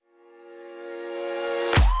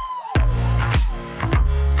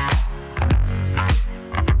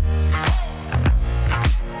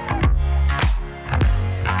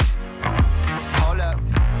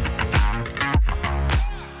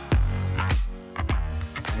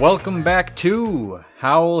Welcome back to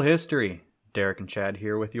Howl History. Derek and Chad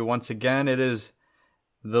here with you once again. It is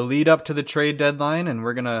the lead up to the trade deadline, and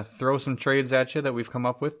we're going to throw some trades at you that we've come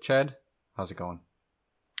up with. Chad, how's it going?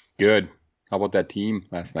 Good. How about that team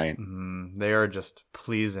last night? They are just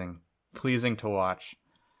pleasing to watch.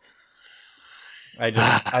 I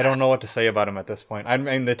don't know what to say about them at this point. I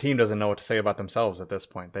mean, the team doesn't know what to say about themselves at this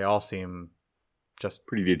point. They all seem just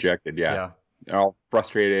pretty dejected. Yeah. They're all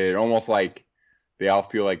frustrated, almost like they all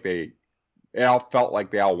feel like it all felt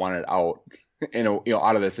like they all wanted out,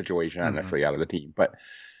 out of the situation, not necessarily out of the team,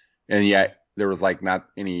 and yet there was like not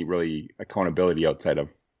any really accountability outside of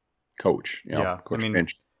Coach. Coach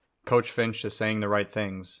Finch. Coach Finch is saying the right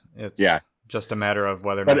things. It's just a matter of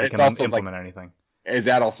whether or not he can implement anything. Is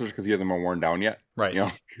that also just because he hasn't been worn down yet? Right.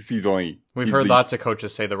 Because we've heard lots of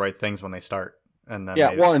coaches say the right things when they start. And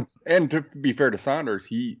then and to be fair to Saunders,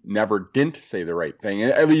 he never didn't say the right thing,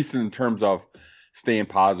 at least in terms of staying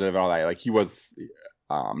positive and all that. Like, he was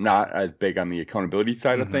not as big on the accountability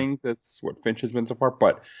side of things. That's what Finch has been so far.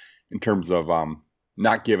 But in terms of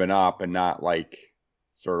not giving up and not like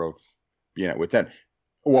sort of being at wit's end,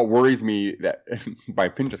 what worries me that by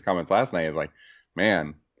Finch's comments last night is like,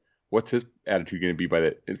 man, what's his attitude going to be by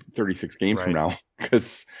the 36 games from now?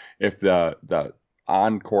 Because if the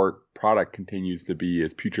on-court product continues to be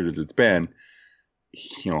as putrid as it's been,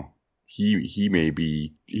 he may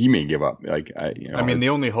give up. I mean, the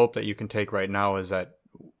only hope that you can take right now is that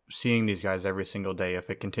seeing these guys every single day, if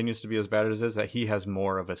it continues to be as bad as it is, that he has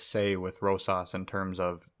more of a say with Rosas in terms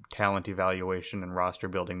of talent evaluation and roster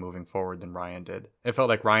building moving forward than Ryan did. It felt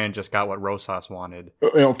like Ryan just got what Rosas wanted.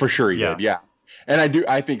 For sure he did, yeah. And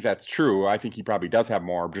I think that's true. I think he probably does have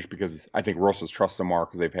more, just because I think Rosas trusts him more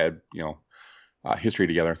because they've had, history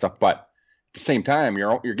together and stuff. But at the same time,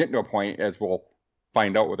 you're getting to a point, as we'll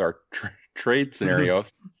find out with our trade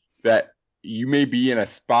scenarios, that you may be in a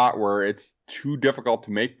spot where it's too difficult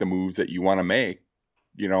to make the moves that you want to make,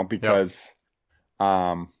 because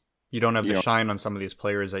you don't have the shine on some of these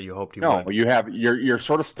players that you hoped you would. No, you're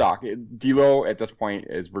sort of stuck. D'Lo at this point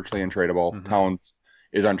is virtually untradeable. Towns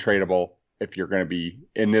is untradeable if you're going to be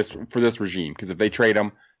for this regime, because if they trade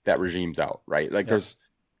him, that regime's out, right? Like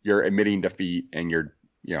you're admitting defeat and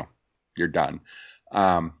you're done.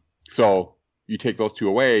 So you take those two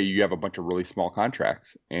away, you have a bunch of really small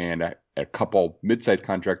contracts and a couple mid-sized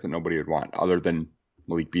contracts that nobody would want, other than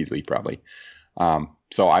Malik Beasley probably.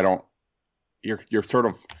 So you're sort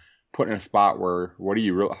of put in a spot where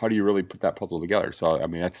how do you really put that puzzle together? So I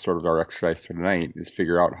mean, that's sort of our exercise for tonight, is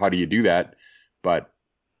figure out how do you do that. But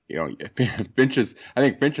Finch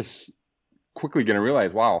is quickly going to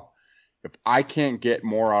realize, wow, if I can't get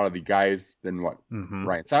more out of the guys than what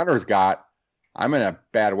Ryan Saunders got, I'm in a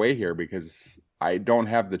bad way here, because I don't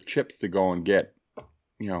have the chips to go and get,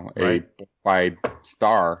 a wide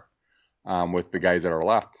star with the guys that are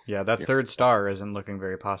left. Yeah, that third star isn't looking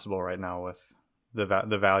very possible right now with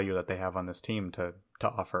the value that they have on this team to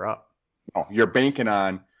offer up. Oh, you're banking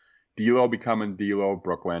on D'Lo becoming D'Lo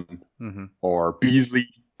Brooklyn, or Beasley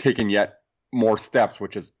taking yet more steps,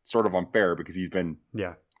 which is sort of unfair because he's been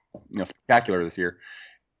spectacular this year,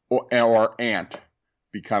 or Ant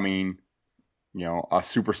becoming a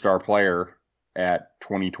superstar player at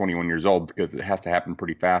 20, 21 years old, because it has to happen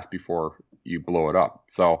pretty fast before you blow it up.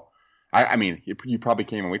 So I mean, you probably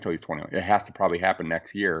can't even wait till he's 21. It has to probably happen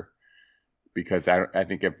next year, because I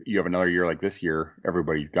think if you have another year like this year,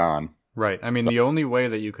 everybody's gone. Right. I mean, the only way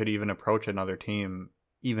that you could even approach another team,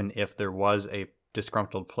 even if there was a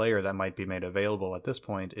disgruntled player that might be made available at this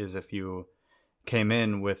point, is if you came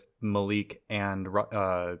in with Malik and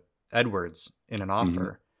Edwards in an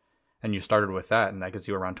offer, and you started with that, and that gives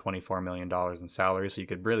you around $24 million in salary, so you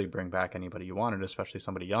could really bring back anybody you wanted, especially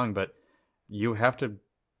somebody young. But you have to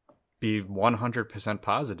be 100%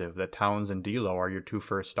 positive that Towns and D'Lo are your two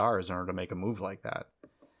first stars in order to make a move like that.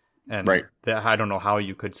 And I don't know how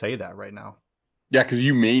you could say that right now. Yeah, because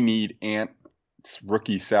you may need Ant's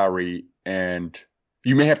rookie salary, and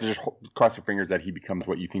you may have to just cross your fingers that he becomes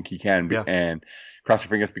what you think he can be, and cross your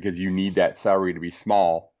fingers because you need that salary to be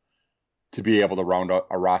small to be able to round out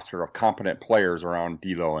a roster of competent players around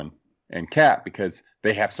D'Lo and Cat, because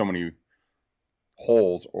they have so many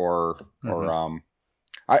holes, or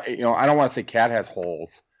I don't want to say Cat has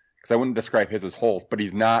holes, because I wouldn't describe his as holes, but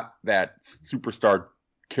he's not that superstar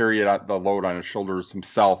carry the load on his shoulders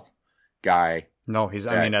himself guy. No, he's.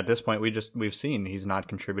 I mean, at this point, we've seen he's not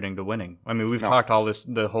contributing to winning. I mean, we've talked all this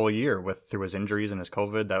the whole year through his injuries and his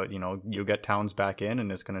COVID that you get Towns back in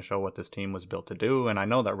and it's going to show what this team was built to do. And I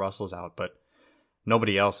know that Russell's out, but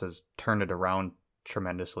nobody else has turned it around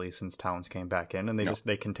tremendously since Towns came back in, and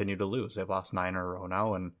they continue to lose. They've lost 9 in a row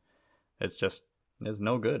now, and it's just is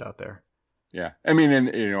no good out there. Yeah. I mean,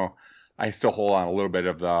 and I still hold on a little bit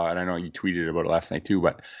of and I know you tweeted about it last night too,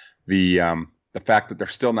 but the fact that they're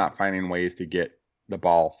still not finding ways to get the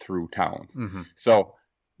ball through Towns. Mm-hmm. So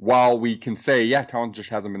while we can say, yeah, Towns just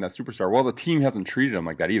hasn't been that superstar, well, the team hasn't treated him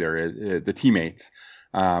like that either. The teammates,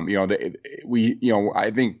 I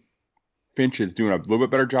think Finch is doing a little bit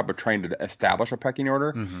better job of trying to establish a pecking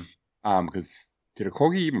order. Because did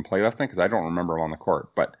Okogie even play last night? Because I don't remember him on the court,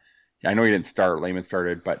 but I know he didn't start. Lehman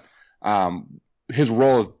started, but his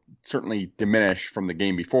role is certainly diminished from the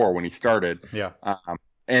game before when he started. Yeah.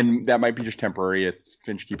 And that might be just temporary, as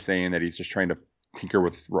Finch keeps saying that he's just trying to tinker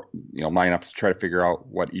with lineups to try to figure out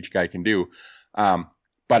what each guy can do.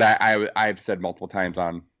 But I've said multiple times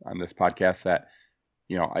on this podcast that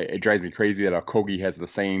it drives me crazy that Okogie has the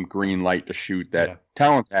same green light to shoot that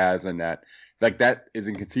Towns has, and that is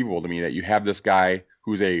inconceivable to me that you have this guy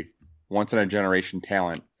who's a once in a generation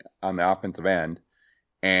talent on the offensive end,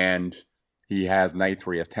 and he has nights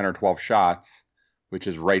where he has 10 or 12 shots, which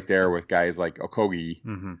is right there with guys like Okogie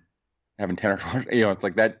having 10 or 12. It's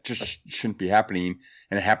like that just shouldn't be happening,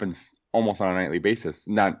 and it happens almost on a nightly basis.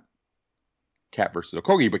 Not Cat versus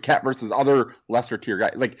Okogie, but Cat versus other lesser tier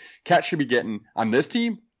guys. Like Cat should be getting on this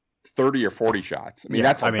team 30 or 40 shots. I mean,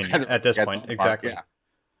 that's at this point, exactly.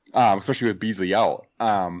 Yeah. Especially with Beasley out.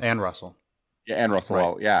 And Russell. Yeah, and Russell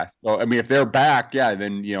out. Yeah. So I mean, if they're back,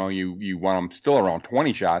 then you want them still around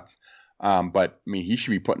 20 shots. But I mean, he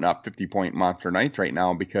should be putting up 50-point monster nights right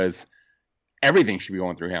now because everything should be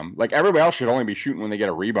going through him. Like everybody else should only be shooting when they get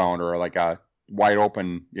a rebound or like a wide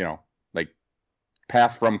open, like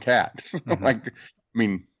pass from Cat. Like, I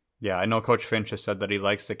mean. Yeah, I know Coach Finch has said that he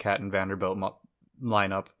likes the Cat and Vanderbilt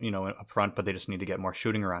lineup, up front, but they just need to get more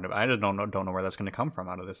shooting around it. I don't know where that's going to come from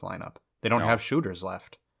out of this lineup. They don't have shooters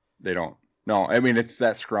left. They don't. No, I mean, it's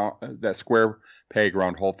that square peg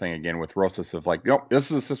round hole thing again with Rosas of like, this is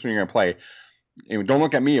the system you're going to play. And don't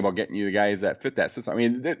look at me about getting you the guys that fit that system. I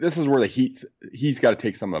mean, this is where he's got to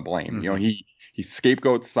take some of the blame. Mm-hmm. He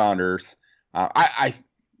scapegoats Saunders.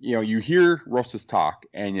 You hear Rosas talk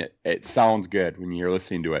and it sounds good when you're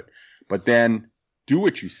listening to it, but then do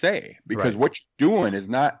what you say, because what you're doing is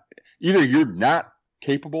not either you're not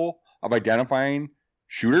capable of identifying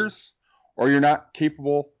shooters or you're not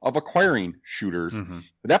capable of acquiring shooters.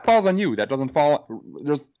 But that falls on you. That doesn't fall.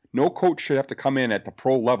 There's no coach should have to come in at the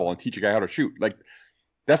pro level and teach a guy how to shoot. Like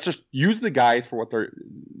that's just use the guys for what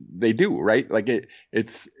they do, right? Like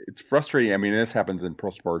it's frustrating. I mean, this happens in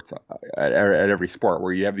pro sports at every sport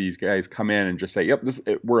where you have these guys come in and just say, "Yep,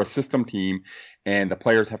 we're a system team," and the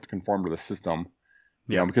players have to conform to the system.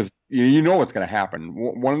 Because you know what's going to happen.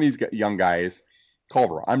 One of these young guys,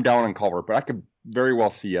 Culver, I'm down on Culver, but I could very well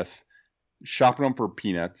see us shopping him for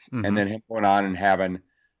peanuts and then him going on and having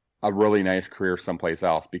a really nice career someplace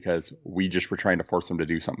else because we just were trying to force him to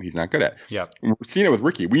do something he's not good at. Yeah. And we're seeing it with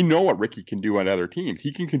Ricky. We know what Ricky can do on other teams.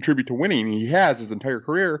 He can contribute to winning. And he has his entire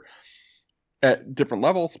career at different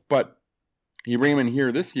levels, but you bring him in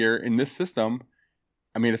here this year in this system.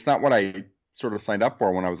 I mean, it's not what I sort of signed up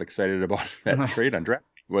for when I was excited about that trade on draft.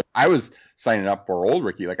 But I was signing up for old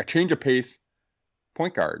Ricky, like a change of pace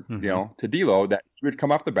point guard, to D'Lo, that he would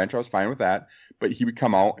come off the bench. I was fine with that, but he would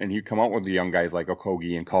come out with the young guys like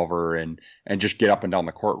Okogie and Culver and just get up and down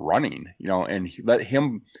the court running, and let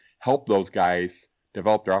him help those guys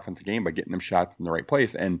develop their offensive game by getting them shots in the right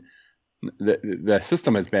place. And the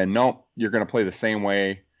system has been, no, you're going to play the same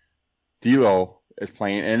way D'Lo is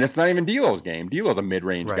playing, and it's not even D'Lo's game. D'Lo's a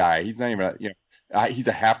mid-range guy. He's not even he's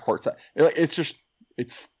a half court.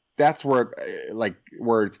 That's where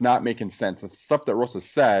it's not making sense. The stuff that Rosa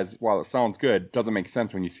says, while it sounds good, doesn't make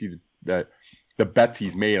sense when you see the bets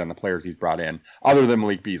he's made on the players he's brought in. Other than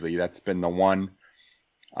Malik Beasley, that's been the one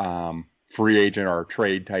free agent or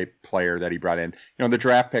trade type player that he brought in. The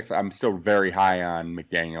draft picks, I'm still very high on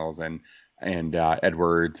McDaniels and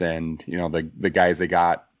Edwards and the guys they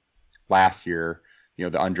got last year. The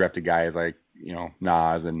undrafted guys like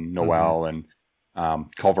Nas and Noel and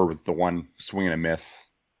Culver was the one swing and a miss.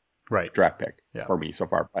 Draft pick for me so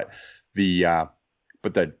far, but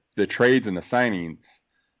the trades and the signings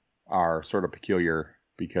are sort of peculiar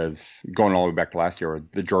because going all the way back to last year,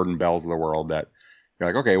 the Jordan Bells of the world, that you're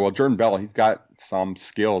like, okay, well, Jordan Bell, he's got some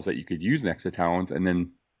skills that you could use next to Towns, and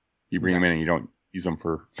then you bring him in and you don't use them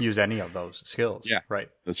use any of those skills. Yeah, right.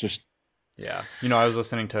 That's just. Yeah. I was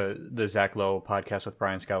listening to the Zach Lowe podcast with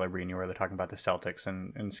Brian Scalabrine where they're talking about the Celtics,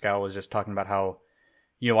 and Scal was just talking about how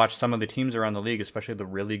you watch some of the teams around the league, especially the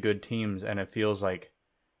really good teams, and it feels like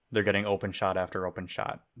they're getting open shot after open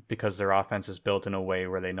shot because their offense is built in a way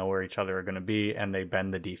where they know where each other are going to be and they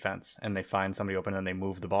bend the defense and they find somebody open and they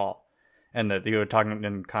move the ball. and that you were talking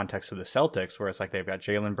in context of the Celtics, where it's like they've got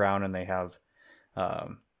Jaylen Brown and they have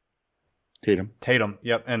Tatum.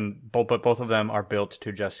 Yep, and both of them are built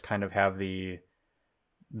to just kind of have the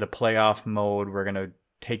playoff mode. We're gonna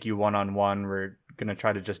take you one-on-one. We're gonna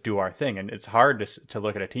try to just do our thing, and it's hard to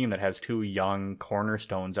look at a team that has two young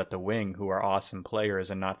cornerstones at the wing who are awesome players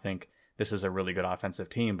and not think this is a really good offensive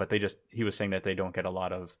team. But he was saying that they don't get a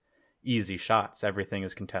lot of easy shots. Everything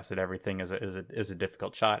is contested. Everything is a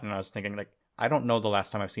difficult shot. And I was thinking, like, I don't know the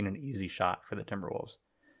last time I've seen an easy shot for the Timberwolves.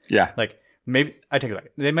 Yeah. Like, maybe I take it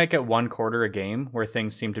back. They might get one quarter a game where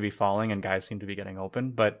things seem to be falling and guys seem to be getting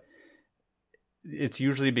open, but it's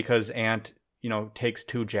usually because Ant, takes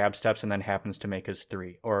 2 jab steps and then happens to make his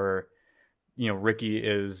 3, or Ricky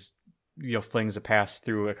is flings a pass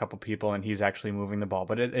through a couple people and he's actually moving the ball,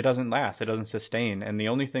 but it doesn't last. It doesn't sustain. And the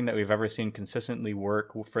only thing that we've ever seen consistently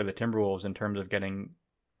work for the Timberwolves in terms of getting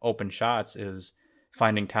open shots is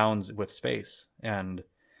finding Towns with space. And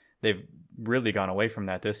they've really gone away from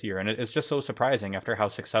that this year. And it's just so surprising after how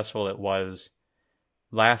successful it was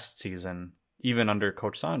last season, even under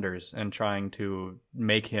Coach Saunders, and trying to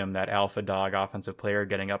make him that alpha dog offensive player,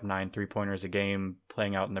 getting up 9 3-pointers a game,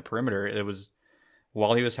 playing out in the perimeter. It was,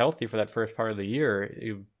 while he was healthy for that first part of the year,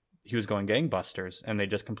 he was going gangbusters, and they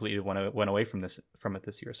just completely went away from it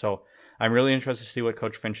this year. So I'm really interested to see what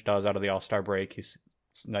Coach Finch does out of the All-Star break. He's,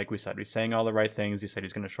 like we said, he's saying all the right things. He said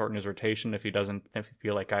he's going to shorten his rotation if he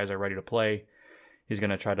feel like guys are ready to play. He's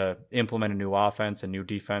going to try to implement a new offense, a new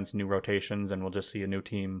defense, new rotations, and we'll just see a new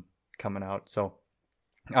team coming out. So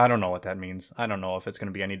I don't know what that means. I don't know if it's going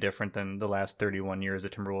to be any different than the last 31 years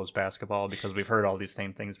of Timberwolves basketball, because we've heard all these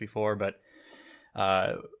same things before. But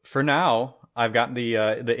for now, I've got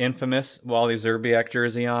the infamous Wally Szczerbiak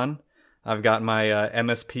jersey on. I've got my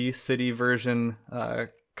MSP City version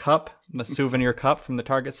cup, my souvenir cup from the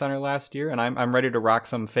Target Center last year, and I'm ready to rock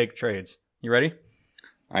some fake trades. You ready?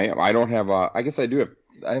 I am. I don't have. I guess I do have.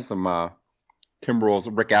 I have some Timberwolves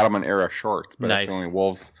Rick Adelman era shorts, but nice. That's the only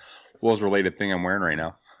Wolves related thing I'm wearing right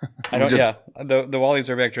now. I don't. Yeah, the Wally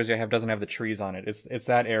Szczerbiak jersey I have doesn't have the trees on it. It's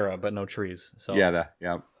that era, but no trees. So yeah.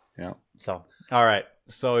 So all right.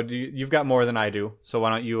 So you've got more than I do. So why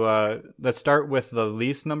don't you let's start with the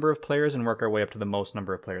least number of players and work our way up to the most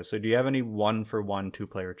number of players. So do you have any 1-for-1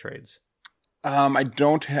 2-player trades? I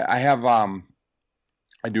don't. I have.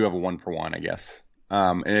 I do have a 1-for-1, I guess.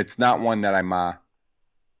 And it's not one that I'm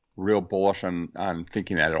real bullish on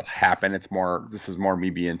thinking that it'll happen. This is more me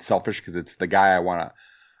being selfish because it's the guy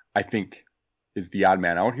I think is the odd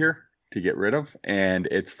man out here to get rid of, and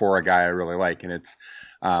it's for a guy I really like, and it's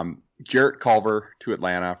Jarrett Culver to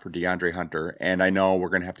Atlanta for DeAndre Hunter. And I know we're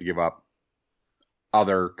going to have to give up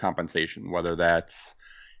other compensation, whether that's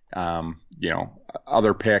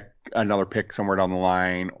another pick somewhere down the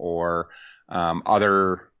line, or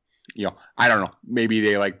other. I don't know. Maybe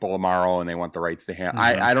they like Bolomaro and they want the rights to him.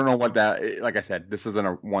 Mm-hmm. I don't know what that. Like I said, this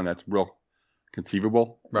isn't one that's real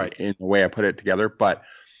conceivable, right? In the way I put it together, but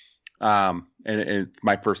and it's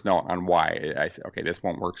my first note on why I said, okay, this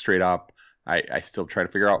won't work straight up. I still try to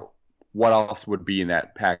figure out what else would be in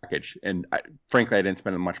that package, and frankly, I didn't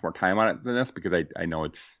spend much more time on it than this because I know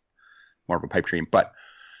it's more of a pipe dream, but.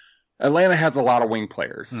 Atlanta has a lot of wing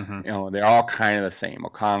players. Mm-hmm. They're all kind of the same.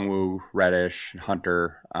 Okongwu, Reddish,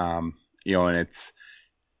 Hunter. And it's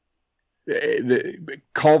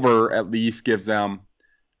Culver at least gives them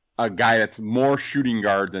a guy that's more shooting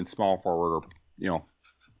guard than small forward,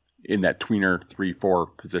 in that tweener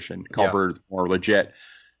 3-4 position. Culver is more legit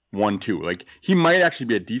 1-2. Like, he might actually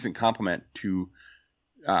be a decent complement to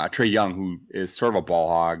Trae Young, who is sort of a ball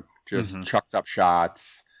hog, just chucks up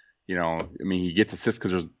shots. He gets assists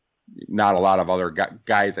because there's not a lot of other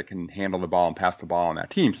guys that can handle the ball and pass the ball on that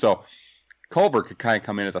team. So Culver could kind of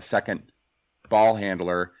come in as a second ball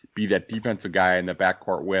handler, be that defensive guy in the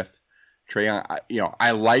backcourt with Trae Young.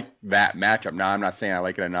 I like that matchup. Now, I'm not saying I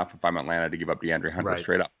like it enough if I'm Atlanta to give up DeAndre Hunter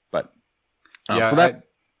straight up, but so that's.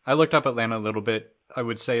 I looked up Atlanta a little bit. I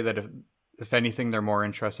would say that if anything, they're more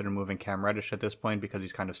interested in moving Cam Reddish at this point because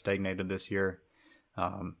he's kind of stagnated this year,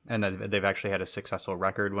 and that they've actually had a successful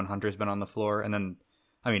record when Hunter's been on the floor. And then,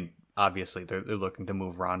 obviously, they're looking to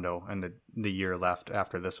move Rondo and the year left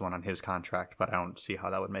after this one on his contract, but I don't see how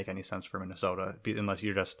that would make any sense for Minnesota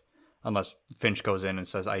unless Finch goes in and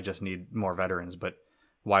says, I just need more veterans. But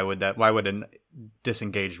why would a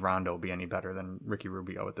disengaged Rondo be any better than Ricky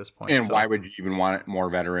Rubio at this point? And why would you even want more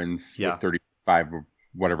veterans with 35 or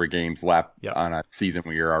whatever games left on a season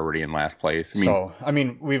where you're already in last place?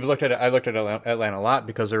 We've looked at it. I looked at Atlanta a lot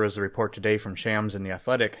because there was a report today from Shams in The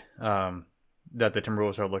Athletic, that the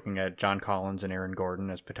Timberwolves are looking at John Collins and Aaron Gordon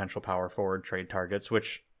as potential power forward trade targets,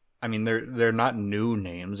 which I mean, they're not new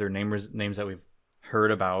names. They're names that we've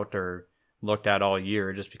heard about or looked at all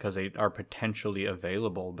year just because they are potentially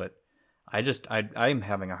available. But I'm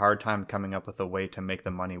having a hard time coming up with a way to make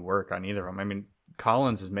the money work on either of them. I mean,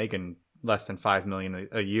 Collins is making less than $5 million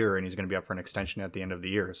a year, and he's going to be up for an extension at the end of the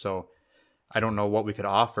year. So I don't know what we could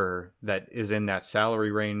offer that is in that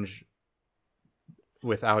salary range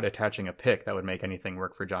without attaching a pick that would make anything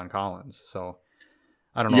work for John Collins. So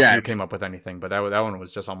I don't know if you came up with anything, but that one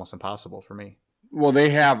was just almost impossible for me. Well, they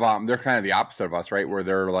have they're kind of the opposite of us, right? Where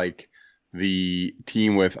they're like the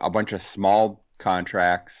team with a bunch of small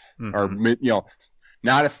contracts, or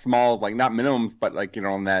not as small, like not minimums, but like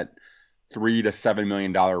in that $3 to $7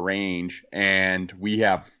 million range, and we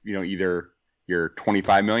have either your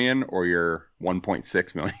 $25 million or your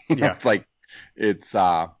 $1.6 million. Yeah, it's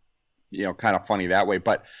kind of funny that way.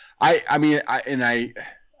 But I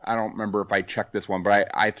don't remember if I checked this one, but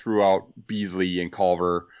I threw out Beasley and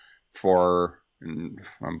Culver and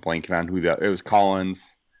I'm blanking on it was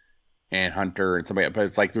Collins and Hunter and somebody, but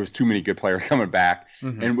it's like there was too many good players coming back,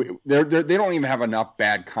 and they don't even have enough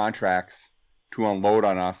bad contracts to unload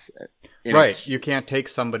on us. Right, you can't take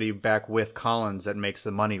somebody back with Collins that makes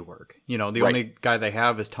the money work. The only guy they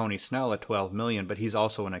have is Tony Snell at $12 million, but he's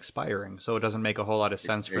also an expiring, so it doesn't make a whole lot of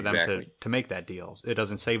sense for them to make that deal. It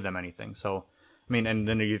doesn't save them anything. So, I mean, and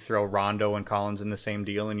then you throw Rondo and Collins in the same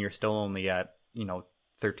deal, and you're still only at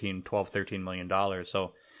 $13 million.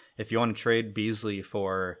 So, if you want to trade Beasley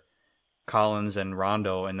for Collins and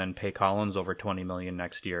Rondo, and then pay Collins over $20 million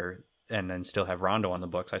next year, and then still have Rondo on the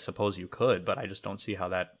books, I suppose you could, but I just don't see how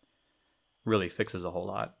that really fixes a whole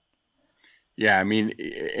lot. Yeah, I mean,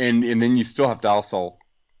 and then you still have to also,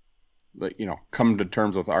 come to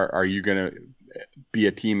terms with are you going to be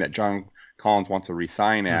a team that John Collins wants to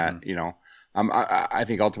re-sign at? I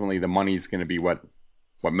think ultimately the money is going to be what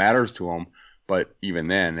matters to him, but even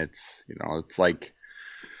then, it's like.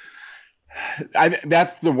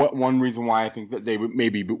 That's the one reason why I think that they would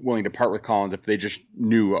maybe be willing to part with Collins if they just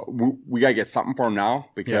knew we got to get something for him now,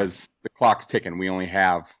 because the clock's ticking. We only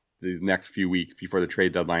have the next few weeks before the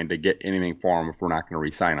trade deadline to get anything for him if we're not going to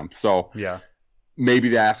re-sign him. So maybe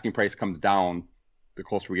the asking price comes down the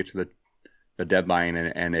closer we get to the deadline,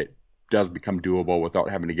 and it does become doable without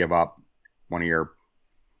having to give up one of your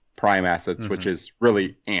prime assets, which is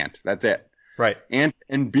really Ant. That's it. Right.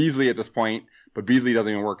 And Beasley at this point. But Beasley doesn't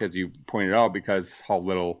even work, as you pointed out, because how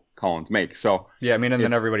little Collins makes. So yeah, I mean, and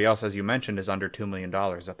then everybody else, as you mentioned, is under $2 million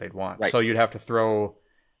that they'd want. Right. So you'd have to throw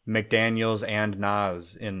McDaniels and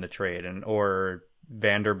Nas in the trade, or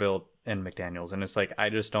Vanderbilt and McDaniels, and it's like I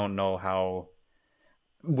just don't know how,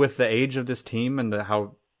 with the age of this team and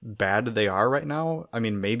how bad they are right now. I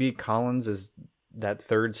mean, maybe Collins is that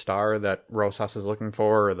third star that Rosas is looking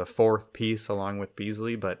for, or the fourth piece along with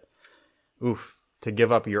Beasley, but to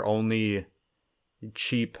give up your only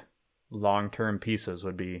cheap long-term pieces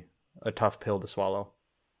would be a tough pill to swallow.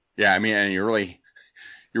 Yeah, I mean, and you're really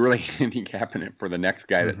handicapping it for the next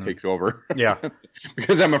guy that takes over. Yeah.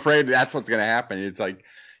 Because I'm afraid that's what's going to happen. It's like,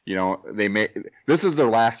 this is their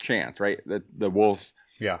last chance, right? The Wolves.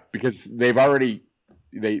 Yeah. Because they've already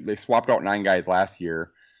they swapped out 9 guys last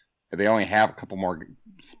year. They only have a couple more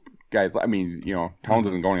guys. I mean, Towns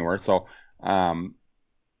doesn't go anywhere, so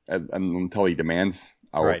until he demands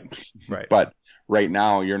out. Right. But right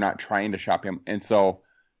now, you're not trying to shop him. And so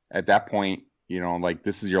at that point,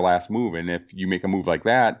 this is your last move. And if you make a move like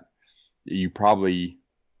that, you probably,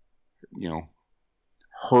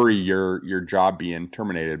 hurry your job being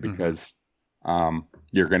terminated, because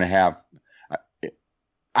you're going to have.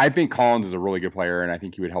 I think Collins is a really good player, and I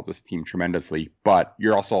think he would help this team tremendously. But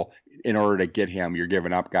you're also, in order to get him, you're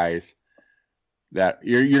giving up guys that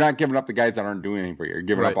you're not giving up the guys that aren't doing anything for you. You're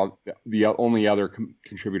giving up the only other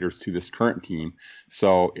contributors to this current team.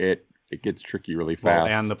 So it gets tricky really fast.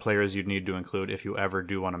 Well, and the players you'd need to include if you ever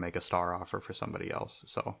do want to make a star offer for somebody else.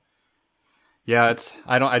 So yeah,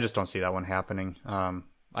 I just don't see that one happening.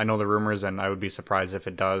 I know the rumors, and I would be surprised if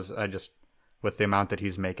it does. With the amount that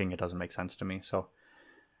he's making, it doesn't make sense to me. So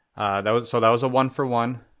that was a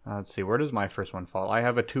 1-for-1. Let's see, where does my first one fall? I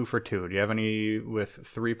have a 2-for-2. Do you have any with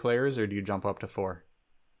 3 players, or do you jump up to 4?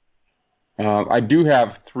 I do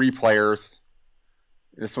have 3 players.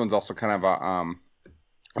 This one's also kind of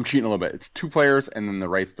I'm cheating a little bit. It's 2 players and then the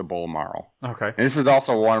rights to Bolomaro. Okay. And this is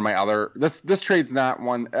also one of my other. This trade's not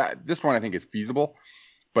one. This one I think is feasible,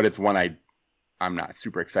 but it's one I'm not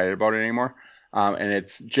super excited about it anymore. And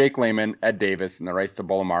it's Jake Layman, Ed Davis, and the rights to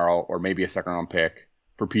Bolomaro, or maybe a second-round pick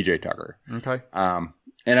for PJ Tucker. Okay.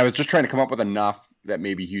 And I was just trying to come up with enough that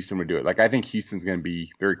maybe Houston would do it. Like, I think Houston's going to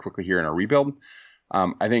be very quickly here in a rebuild.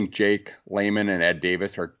 I think Jake Layman and Ed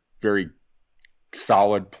Davis are very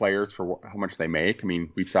solid players for how much they make. I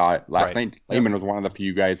mean, we saw it last night. Layman was one of the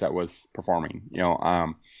few guys that was performing.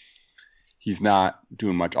 He's not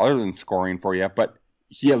doing much other than scoring for you, but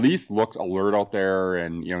he at least looks alert out there,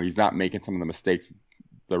 and he's not making some of the mistakes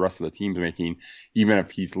the rest of the team's making, even if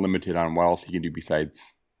he's limited on what else he can do besides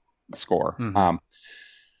score. Mm-hmm.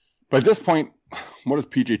 But at this point, what does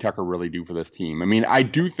PJ Tucker really do for this team? I mean, I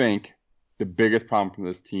do think the biggest problem for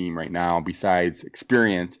this team right now, besides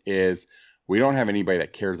experience, is we don't have anybody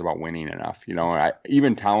that cares about winning enough.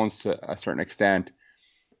 Even Towns, to a certain extent,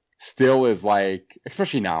 still is like,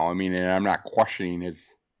 especially now. I mean, and I'm not questioning his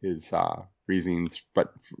reasons,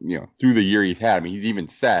 but through the year he's had, I mean, he's even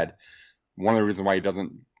said one of the reasons why he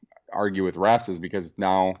doesn't argue with refs is because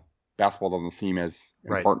now basketball doesn't seem as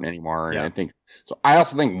important anymore. Yeah. And I think so. I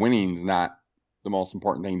also think winning's not the most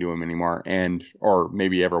important thing to him anymore, or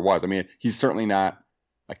maybe ever was. I mean, he's certainly not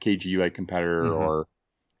a KG like competitor mm-hmm.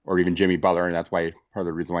 or even Jimmy Butler, and that's why part of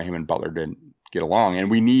the reason why him and Butler didn't get along. And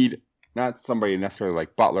we need not somebody necessarily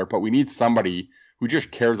like Butler, but we need somebody who just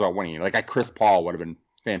cares about winning. Like Chris Paul would have been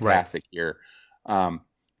fantastic here. And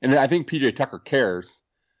I think PJ Tucker cares,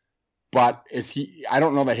 but I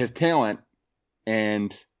don't know that his talent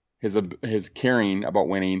and his caring about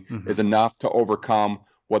winning mm-hmm. is enough to overcome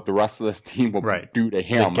what the rest of this team will do to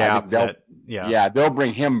him. They'll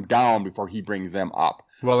bring him down before he brings them up.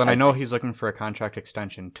 Well, and I know he's looking for a contract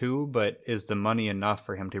extension too, but is the money enough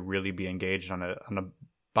for him to really be engaged on a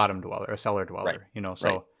bottom dweller, a cellar dweller?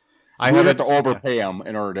 So I have to overpay him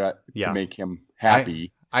in order to make him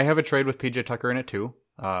happy. I have a trade with PJ Tucker in it too.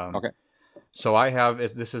 Okay. So I have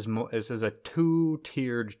this is a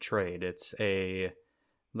 2-tiered trade. It's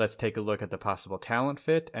let's take a look at the possible talent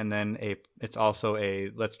fit, and then it's also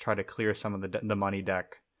let's try to clear some of the money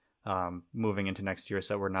deck moving into next year,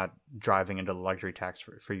 so we're not driving into the luxury tax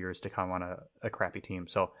for years to come on a crappy team.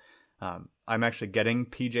 So I'm actually getting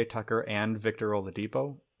PJ Tucker and Victor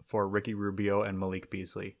Oladipo for Ricky Rubio and Malik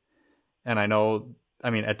Beasley. And I know,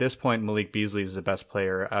 I mean, at this point, Malik Beasley is the best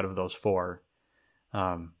player out of those four.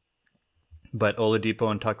 But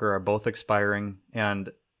Oladipo and Tucker are both expiring,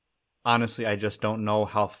 and honestly, I just don't know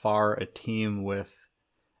how far a team with,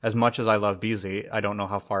 as much as I love Beasley, I don't know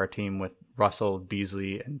how far a team with Russell,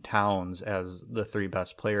 Beasley, and Towns as the three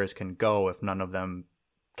best players can go if none of them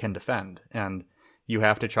can defend. And you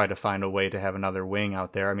have to try to find a way to have another wing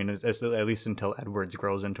out there. I mean, it's at least until Edwards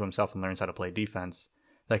grows into himself and learns how to play defense,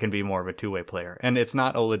 that can be more of a two-way player. And it's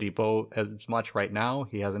not Oladipo as much right now.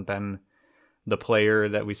 He hasn't been the player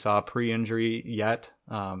that we saw pre-injury yet.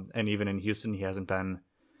 And even in Houston, he hasn't been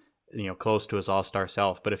close to his all-star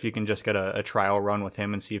self. But if you can just get a trial run with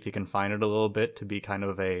him and see if you can find it a little bit to be kind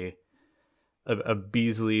of a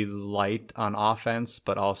Beasley light on offense,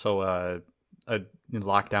 but also a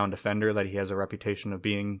lockdown defender that he has a reputation of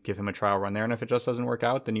being, give him a trial run there. And if it just doesn't work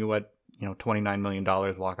out, then you let $29 million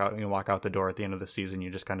walk out the door at the end of the season.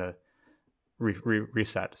 You just kind of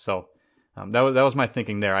reset. So that was my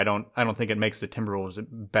thinking there. I don't think it makes the Timberwolves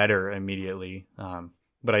better immediately,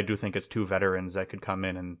 but I do think it's two veterans that could come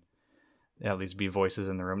in and at least be voices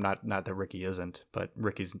in the room. Not that Ricky isn't, but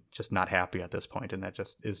Ricky's just not happy at this point, and that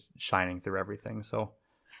just is shining through everything. So,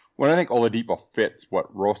 well, I think Oladipo fits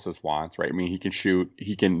what Rosas wants, right? I mean, he can shoot,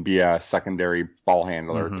 he can be a secondary ball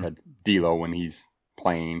handler mm-hmm. to D'Lo when he's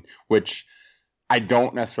playing, which I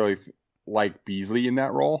don't necessarily like Beasley in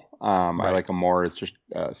that role. I like him more as just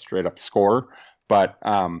a straight up scorer, but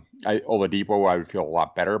Oladipo I would feel a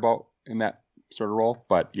lot better about in that sort of role.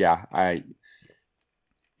 But yeah, I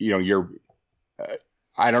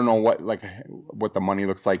don't know what the money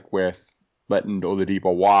looks like with letting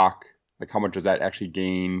Oladipo walk. Like, how much does that actually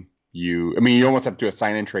gain you? I mean, you almost have to do a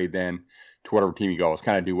sign-in trade then to whatever team you go. It's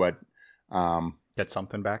kind of do what get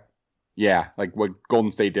something back. Yeah, like what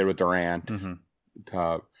Golden State did with Durant mm-hmm.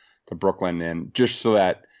 to Brooklyn, and just so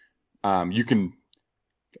that you can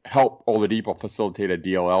help Oladipo facilitate a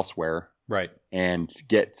deal elsewhere, right? And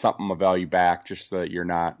get something of value back, just so that you're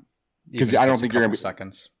not, because I don't think you're gonna be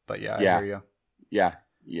seconds. But yeah, I hear you. Yeah,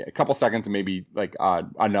 a couple seconds, and maybe like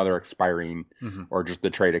another expiring, mm-hmm. or just the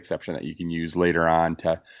trade exception that you can use later on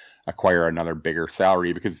to acquire another bigger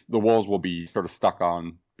salary, because the Wolves will be sort of stuck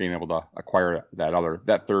on being able to acquire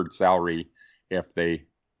that third salary if they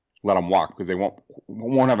let them walk, because they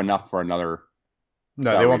won't have enough for another.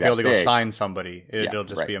 No, they won't be able to go sign somebody. It'll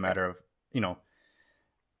just be a matter of,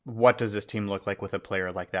 what does this team look like with a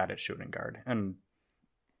player like that at shooting guard? And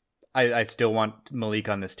I still want Malik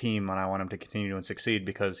on this team, and I want him to continue to succeed,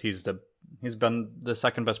 because he's been the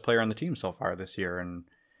second best player on the team so far this year, and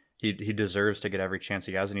he deserves to get every chance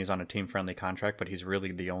he has, and he's on a team friendly contract, but he's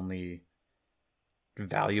really the only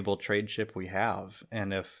valuable trade chip we have.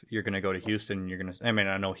 And if you're going to go to Houston,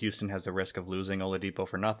 I know Houston has the risk of losing Oladipo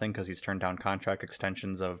for nothing because he's turned down contract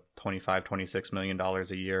extensions of $25-26 million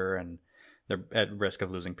a year, and they're at risk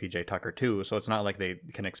of losing PJ Tucker too. So it's not like they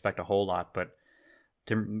can expect a whole lot, but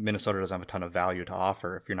Minnesota doesn't have a ton of value to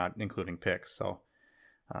offer if you're not including picks. So,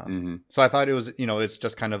 so I thought it was, it's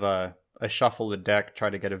just kind of a shuffle the deck, try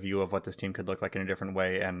to get a view of what this team could look like in a different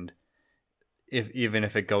way. And even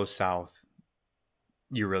if it goes south,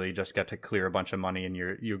 you really just get to clear a bunch of money, and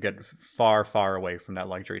you get far, far away from that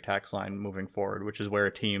luxury tax line moving forward, which is where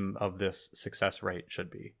a team of this success rate should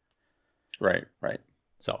be. Right.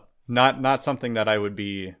 So not something that I would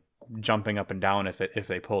be jumping up and down if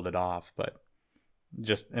they pulled it off, but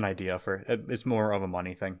just an idea for it's more of a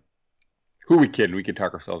money thing. Who we kidding? We could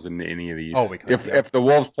talk ourselves into any of these. Oh, we could. If the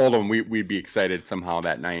Wolves pulled them, we'd be excited somehow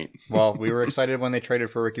that night. Well, we were excited when they traded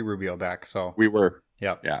for Ricky Rubio back. So we were.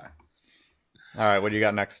 Yep. Yeah. All right. What do you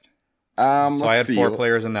got next? So I had 4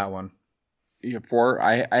 players in that one. You have 4.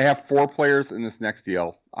 I have 4 players in this next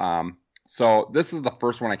deal. So this is the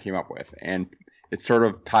first one I came up with, and it's sort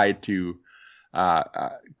of tied to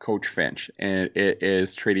Coach Finch, and it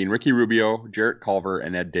is trading Ricky Rubio, Jarrett Culver,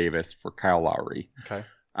 and Ed Davis for Kyle Lowry. Okay.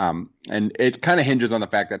 And it kind of hinges on the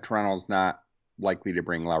fact that Toronto's not likely to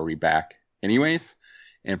bring Lowry back anyways.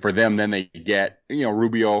 And for them, then they get,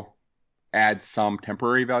 Rubio adds some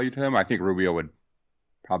temporary value to him. I think Rubio would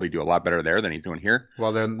probably do a lot better there than he's doing here.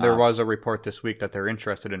 Well, then there was a report this week that they're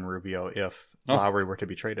interested in Rubio if Lowry were to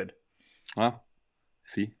be traded. Well,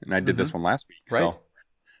 see, and I did this one last week, right. So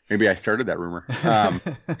maybe I started that rumor.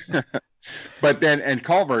 But then, and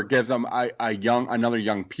Culver gives them another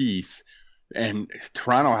young piece, and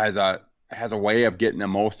Toronto has a way of getting the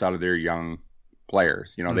most out of their young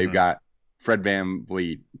players. They've got Fred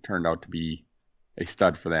VanVleet turned out to be a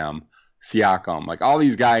stud for them. Siakam, like all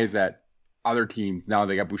these guys that other teams, now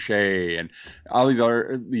they got Boucher and all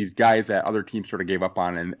these guys that other teams sort of gave up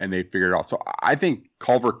on, and they figured it out. So I think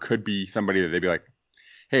Culver could be somebody that they'd be like,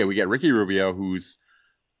 hey, we get Ricky Rubio, who's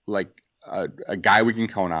like a guy we can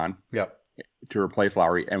count on to replace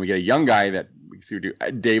Lowry, and we get a young guy that we can see what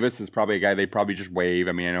do. Davis is probably a guy they probably just waive.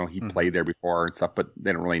 I mean, I know he played there before and stuff, but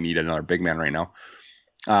they don't really need another big man right now.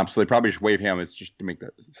 So they probably just waive him. It's just to make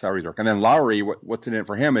the salaries work. And then Lowry, what's in it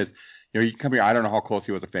for him is, he can come here. I don't know how close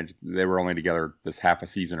he was to Finch. They were only together this half a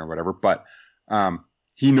season or whatever, but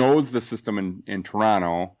he knows the system in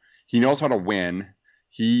Toronto. He knows how to win.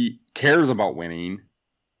 He cares about winning.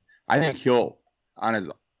 I think he'll, on his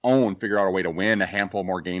own, figure out a way to win a handful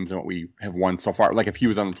more games than what we have won so far. Like if he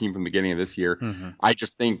was on the team from the beginning of this year, I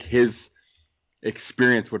just think his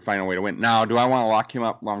experience would find a way to win. Now, do I want to lock him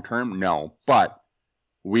up long term? No, but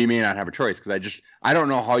we may not have a choice because I don't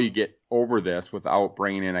know how you get over this without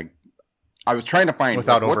bringing in I was trying to find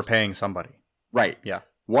without overpaying somebody. Right. Yeah.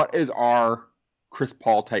 What is our Chris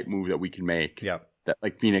Paul type move that we can make? Yeah. That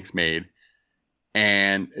like Phoenix made,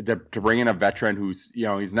 and to bring in a veteran who's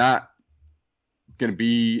he's not going to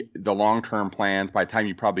be the long term plans by the time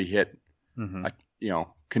you probably hit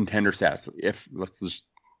contender status. If let's just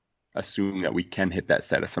assume that we can hit that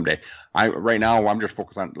status someday. Right now I'm just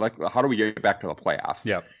focused on like how do we get back to the playoffs?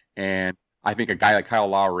 Yeah. And I think a guy like Kyle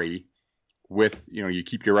Lowry, with you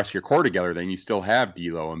keep your rest of your core together, then you still have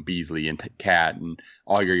D'Lo and Beasley and Cat and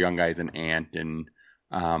all your young guys and Ant and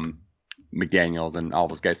McDaniels and all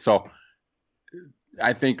those guys. So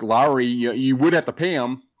I think Lowry, you would have to pay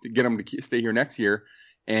him to get him to stay here next year,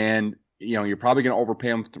 and you're probably going to overpay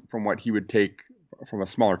him from what he would take from a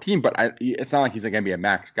smaller team. But it's not like he's going to be a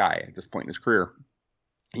max guy at this point in his career.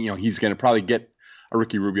 He's going to probably get a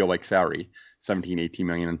Ricky Rubio like salary, 17-18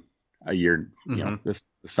 million a year, this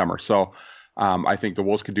summer. So I think the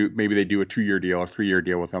Wolves could maybe they do a 2-year deal or 3-year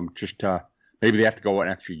deal with him, just to maybe they have to go an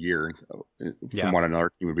extra year from what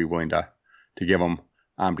another team would be willing to give them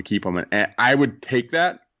to keep them. And I would take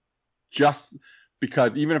that just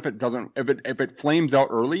because even if if it flames out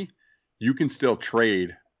early, you can still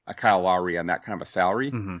trade a Kyle Lowry on that kind of a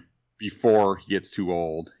salary before he gets too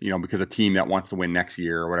old, because a team that wants to win next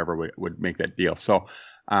year or whatever would make that deal. So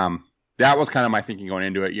that was kind of my thinking going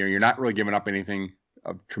into it. You're not really giving up anything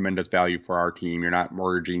of tremendous value for our team. You're not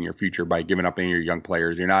mortgaging your future by giving up any of your young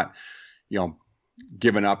players. You're not,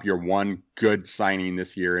 giving up your one good signing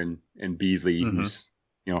this year in Beasley, who's,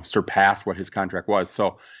 surpassed what his contract was.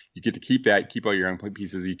 So you get to keep that, keep all your young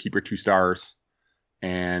pieces. You keep your 2 stars,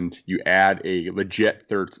 and you add a legit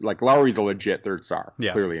third. Like Lowry's a legit third star.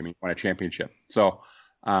 Yeah. Clearly, won a championship. So,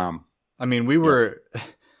 we were.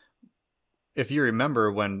 If you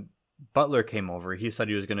remember when Butler came over, he said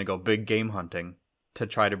he was going to go big game hunting to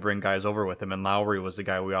try to bring guys over with him, and Lowry was the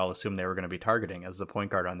guy we all assumed they were going to be targeting as the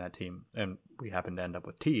point guard on that team, and we happened to end up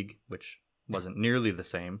with Teague, which wasn't nearly the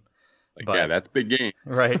same. Like, but, yeah, that's big game.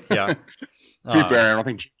 Right, yeah. To be fair, I don't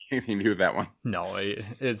think anything to do with that one. No,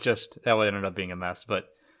 it's just, that ended up being a mess. But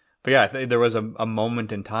yeah, there was a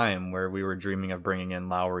moment in time where we were dreaming of bringing in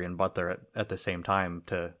Lowry and Butler at the same time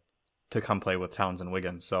to come play with Towns and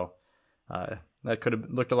Wiggins. So that could have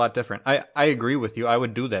looked a lot different. I agree with you. I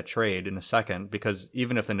would do that trade in a second, because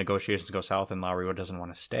even if the negotiations go south and Lowry doesn't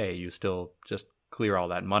want to stay, you still just clear all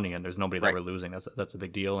that money, and there's nobody that we're losing. That's a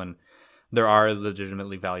big deal. And there are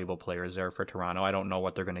legitimately valuable players there for Toronto. I don't know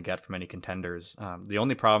what they're going to get from any contenders. The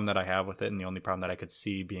only problem that I have with it, and the only problem that I could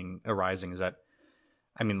see being arising, is that,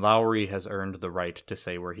 I mean, Lowry has earned the right to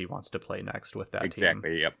say where he wants to play next with that team.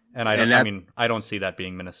 Exactly, yep. And I don't see that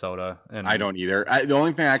being Minnesota. And I don't either. The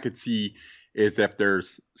only thing I could see is if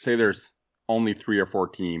there's only 3 or 4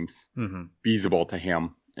 teams feasible to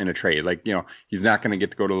him in a trade. Like, he's not going to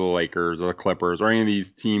get to go to the Lakers or the Clippers or any of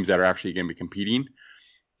these teams that are actually going to be competing.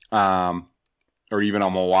 Or even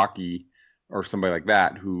a Milwaukee or somebody like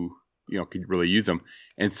that who, could really use them.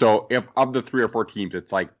 And so if of the 3 or 4 teams,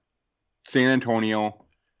 it's like San Antonio,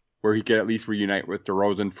 where he could at least reunite with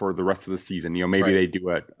DeRozan for the rest of the season. Maybe they do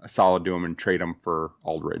a solid to him and trade him for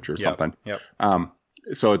Aldridge or something. Yep.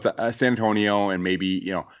 So it's San Antonio and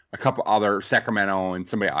maybe, a couple other, Sacramento and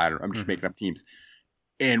somebody, I'm just making up teams.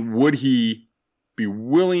 And would he be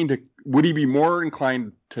more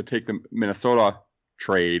inclined to take the Minnesota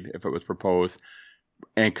trade if it was proposed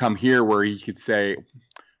and come here where he could say,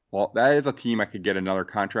 well, that is a team I could get another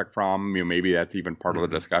contract from. Maybe that's even part of the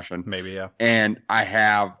discussion. Maybe, yeah. And I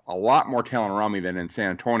have a lot more talent around me than in San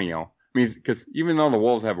Antonio. I mean, because even though the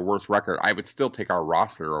Wolves have a worse record, I would still take our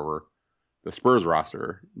roster over the Spurs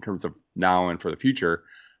roster in terms of now and for the future.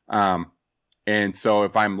 And so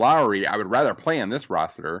if I'm Lowry, I would rather play on this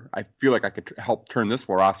roster. I feel like I could help turn this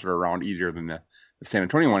roster around easier than the San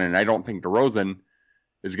Antonio one. And I don't think DeRozan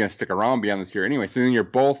is going to stick around beyond this year anyway. So then you're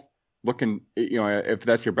both looking, if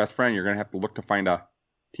that's your best friend, you're going to have to look to find a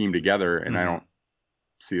team together. And I don't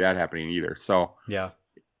see that happening either. So yeah,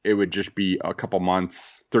 it would just be a couple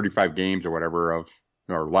months, 35 games or whatever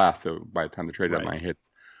or less. So by the time the trade deadline hits.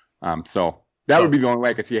 So that would be the only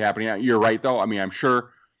way I could see it happening. You're right though. I mean, I'm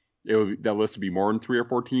sure that list would be more than 3 or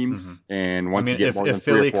 4 teams. And once you get more than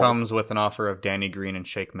 3 or 4. If Philly comes with an offer of Danny Green and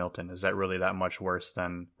Shake Milton, is that really that much worse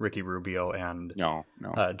than Ricky Rubio and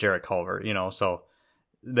Jarrett Culver? So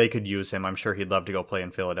they could use him. I'm sure he'd love to go play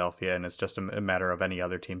in Philadelphia, and it's just a matter of any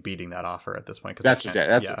other team beating that offer at this point. Once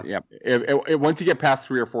you get past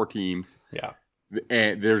 3 or 4 teams,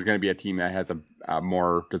 and there's going to be a team that has a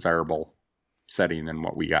more desirable setting than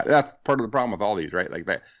what we got. That's part of the problem with all these, right? Like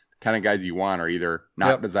that kind of guys you want are either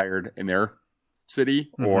not desired in their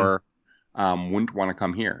city or wouldn't want to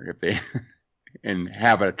come here if they and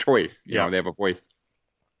have a choice. They have a voice.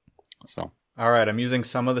 So all right, I'm using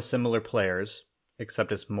some of the similar players,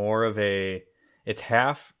 except it's more of it's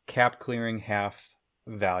half cap clearing, half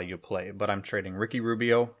value play. But I'm trading Ricky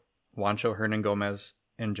Rubio, Juancho Hernangomez,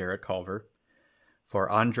 and Jarrett Culver for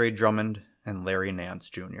Andre Drummond and Larry Nance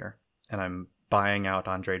Jr. And I'm buying out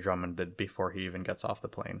Andre Drummond before he even gets off the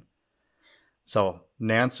plane. So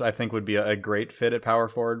Nance, I think, would be a great fit at power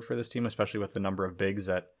forward for this team, especially with the number of bigs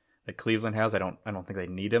that Cleveland has. I don't think they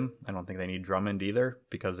need him. I don't think they need Drummond either,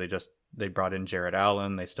 because they brought in Jared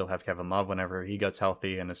Allen. They still have Kevin Love whenever he gets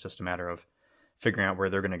healthy, and it's just a matter of figuring out where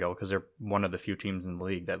they're going to go, because they're one of the few teams in the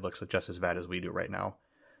league that looks just as bad as we do right now.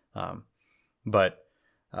 But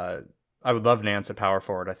I would love Nance at power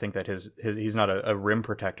forward. I think that he's not a rim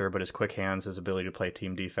protector, but his quick hands, his ability to play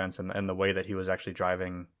team defense, and the way that he was actually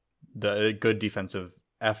driving the good defensive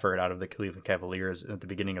effort out of the Cleveland Cavaliers at the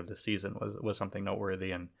beginning of the season was something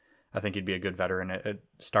noteworthy. And I think he'd be a good veteran at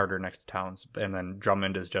starter next to Towns. And then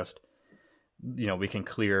Drummond is just, we can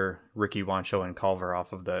clear Ricky, Juancho, and Culver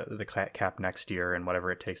off of the cap next year, and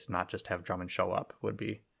whatever it takes to not just have Drummond show up would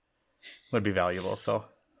be valuable. So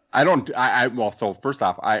so first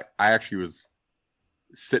off, I actually was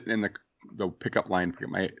sitting in the pickup line to get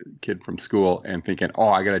my kid from school and thinking,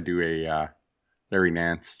 I got to do a Larry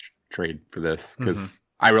Nance trade for this, because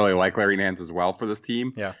I really like Larry Nance as well for this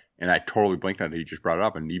team. Yeah. And I totally blinked on it. He just brought it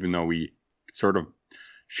up. And even though we sort of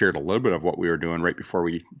shared a little bit of what we were doing right before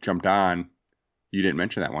we jumped on, you didn't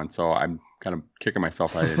mention that one. So I'm kind of kicking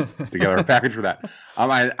myself. I didn't put together a package for that.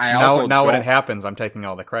 I also now when it happens, I'm taking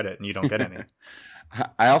all the credit and you don't get any.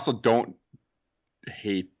 I also don't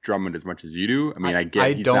hate Drummond as much as you do. I mean, I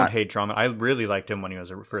don't hate Drummond. I really liked him when he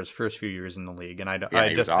was for his first few years in the league, and I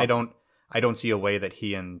don't see a way that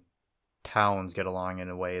he and Towns get along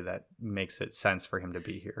in a way that makes it sense for him to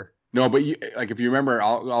be here. No, but if you remember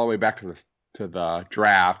all the way back to the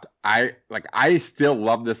draft, I still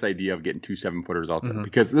love this idea of getting 2 7-footers out there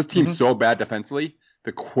because this team's so bad defensively.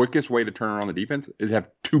 The quickest way to turn around the defense is have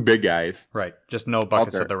 2 big guys. Right. Just no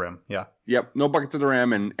buckets at the rim. Yeah. Yep. No buckets at the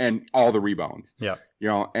rim and all the rebounds. Yeah.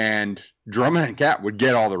 And Drummond and Cat would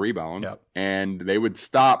get all the rebounds and they would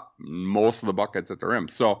stop most of the buckets at the rim.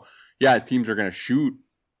 So yeah, teams are going to shoot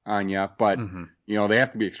on you, but they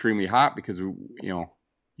have to be extremely hot because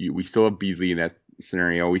we still have Beasley in that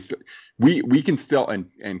scenario. We can still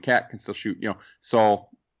and Cat can still shoot. So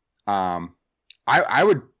I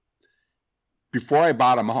would. Before I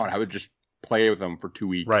bought them out, I would just play with them for 2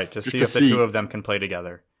 weeks. Right, just see if the two of them can play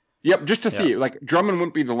together. Yep, just to see. Like, Drummond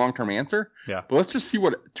wouldn't be the long-term answer. Yeah. But let's just see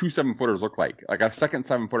what 2 7-footers look like. Like a second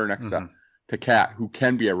 7-footer next to Cat, who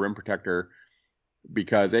can be a rim protector.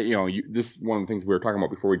 Because, this one of the things we were talking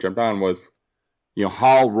about before we jumped on was,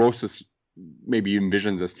 how Rosas maybe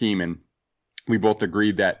envisions this team. And we both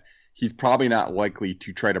agreed that he's probably not likely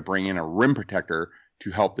to try to bring in a rim protector to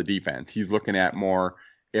help the defense. He's looking at more...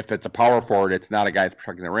 If it's a power forward, it's not a guy that's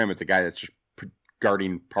protecting the rim. It's a guy that's just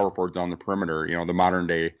guarding power forwards on the perimeter, the modern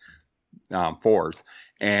day fours.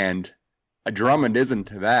 And a Drummond isn't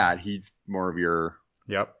to that. He's more of your,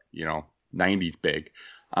 90s big.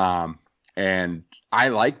 And I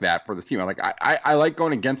like that for the team. I like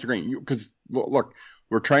going against the grain because look,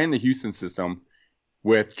 we're trying the Houston system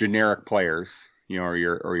with generic players, or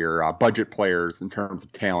your budget players in terms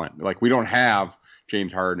of talent. Like we don't have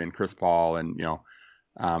James Harden and Chris Paul and,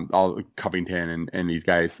 all Covington and these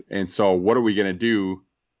guys. And so what are we going to do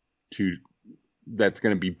that's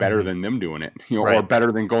going to be better than them doing it, or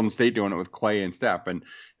better than Golden State doing it with Clay and Steph and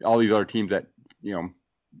all these other teams that, you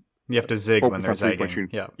have to zig when they're zagging.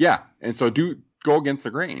 Yeah. And so go against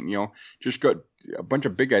the grain, just go a bunch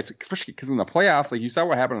of big guys, especially because in the playoffs, like you saw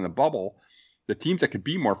what happened in the bubble, the teams that could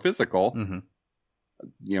be more physical,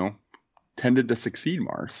 tended to succeed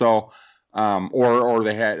more. So, or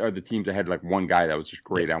the teams that had like one guy that was just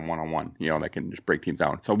great on one-on-one, that can just break teams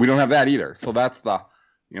down. So we don't have that either. So that's the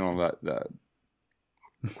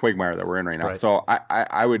quagmire that we're in right now. Right. So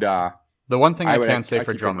I would. The one thing I can say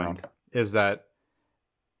for Drummond is that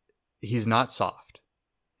he's not soft.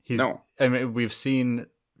 I mean, we've seen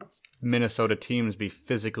Minnesota teams be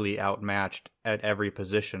physically outmatched at every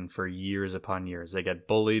position for years upon years. They get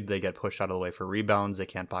bullied. They get pushed out of the way for rebounds. They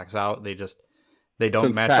can't box out. They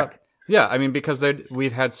don't match up. Yeah, I mean, because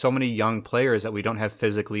we've had so many young players that we don't have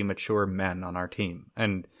physically mature men on our team.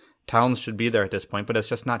 And Towns should be there at this point, but it's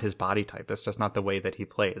just not his body type. It's just not the way that he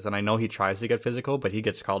plays. And I know he tries to get physical, but he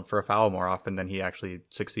gets called for a foul more often than he actually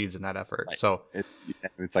succeeds in that effort. Right. So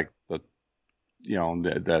it's like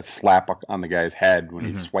the slap on the guy's head when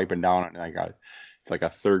he's swiping down. It's like a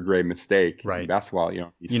third grade mistake. Right. In basketball,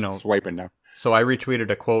 he's swiping down. So I retweeted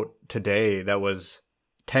a quote today that was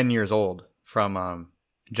 10 years old from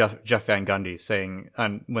Jeff Van Gundy saying,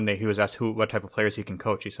 when he was asked what type of players he can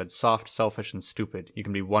coach, he said, soft, selfish, and stupid. You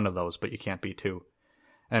can be one of those, but you can't be two.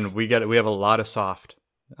 And we have a lot of soft.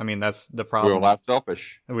 I mean, that's the problem. We have a lot of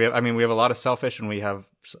selfish. We have a lot of selfish, and we have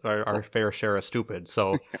our fair share of stupid.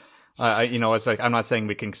 So, it's like, I'm not saying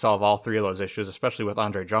we can solve all three of those issues, especially with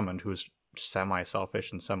Andre Drummond, who's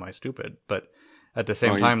semi-selfish and semi-stupid. But at the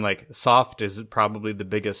same time, like, soft is probably the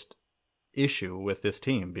biggest issue with this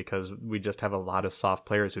team because we just have a lot of soft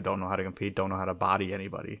players who don't know how to compete, don't know how to body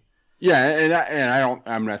anybody. Yeah, and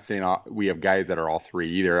I'm not saying we have guys that are all three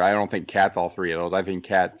either. I don't think Cat's all three of those. I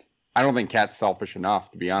don't think Cat's selfish enough,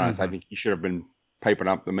 to be honest. I think he should have been piping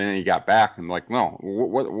up the minute he got back and like, no,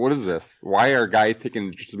 what is this? Why are guys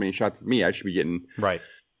taking just as many shots as me? I should be getting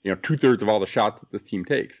 2/3 of all the shots that this team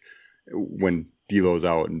takes when D'Lo's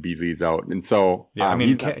out and Beasley's out. And so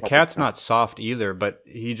Cat's not soft either, but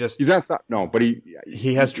he's not soft. No, but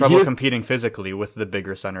he has trouble competing physically with the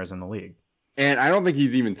bigger centers in the league. And I don't think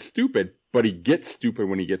he's even stupid, but he gets stupid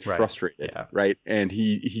when he gets frustrated, right? And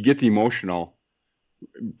he gets emotional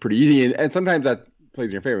pretty easy, and sometimes that plays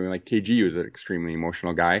in your favor. Like KG was an extremely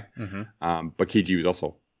emotional guy, but KG was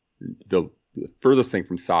also the furthest thing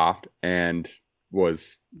from soft and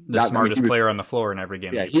was the smartest player on the floor in every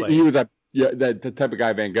game. Yeah, he was the type of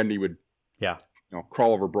guy Van Gundy would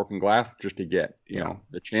crawl over broken glass just to get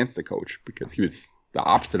the chance to coach, because he was the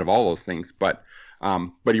opposite of all those things. But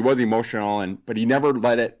he was emotional, but he never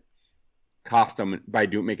let it cost him by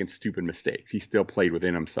making stupid mistakes. He still played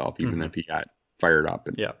within himself, even if he got fired up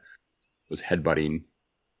and was headbutting.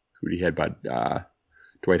 Who did he headbutt?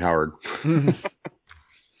 Dwight Howard.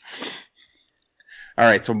 All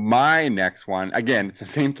right, so my next one, again, it's the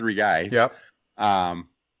same three guys. Yep.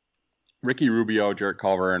 Ricky Rubio, Jarrett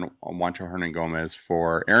Culver, and Juancho Hernangomez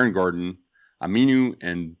for Aaron Gordon, Aminu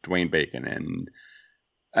and Dwayne Bacon. And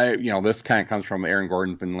this kind of comes from Aaron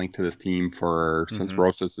Gordon's been linked to this team since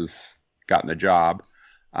Rosas has gotten the job.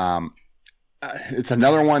 It's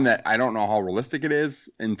another one that I don't know how realistic it is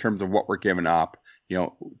in terms of what we're giving up.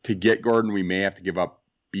 To get Gordon, we may have to give up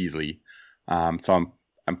Beasley. So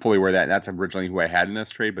I'm fully aware of that. That's originally who I had in this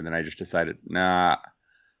trade, but then I just decided, nah,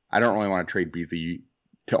 I don't really want to trade Beasley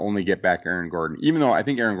to only get back Aaron Gordon. Even though I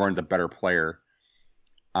think Aaron Gordon's a better player,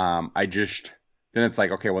 then it's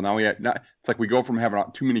like, okay, well now it's like we go from having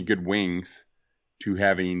too many good wings to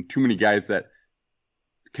having too many guys that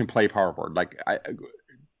can play power forward. Like,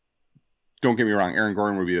 don't get me wrong, Aaron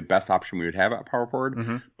Gordon would be the best option we would have at power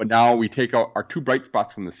forward. But now we take out our two bright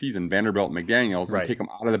spots from the season, Vanderbilt and McDaniels, and take them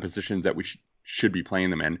out of the positions that we should be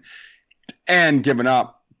playing them in, and giving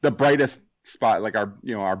up the brightest spot, like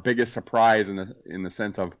our biggest surprise in the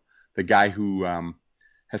sense of the guy who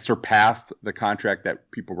has surpassed the contract that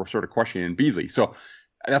people were sort of questioning, Beasley. So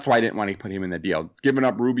that's why I didn't want to put him in the deal. Giving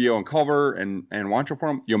up Rubio and Culver and Juancho for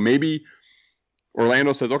him, maybe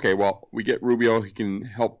Orlando says, okay, well, we get Rubio, he can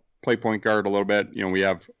help play point guard a little bit. We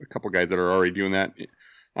have a couple guys that are already doing that.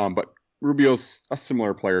 But Rubio's a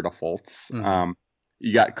similar player to Fultz.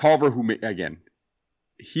 You got Culver, who, again,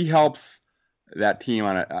 he helps that team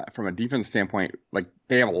from a defense standpoint. Like,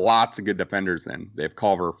 they have lots of good defenders then. They have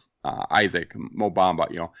Culver, Isaac, Mo Bamba.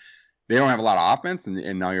 They don't have a lot of offense,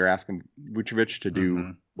 and now you're asking Vucevic to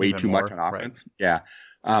do way Even too more, much on offense. Right.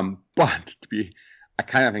 Yeah. But I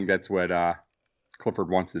kind of think that's what Clifford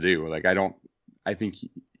wants to do. Like, I think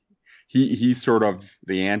he's sort of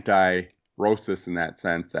the anti-Rosas in that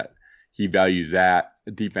sense, that he values that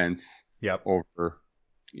defense over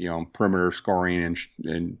perimeter scoring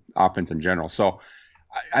and offense in general. So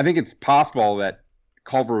I think it's possible that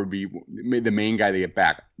Culver would be the main guy they get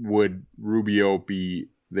back. Would Rubio be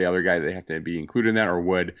the other guy they have to be included in that, or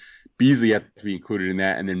would Beasley have to be included in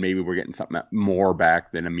that? And then maybe we're getting something more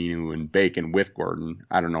back than Aminu and Bacon with Gordon.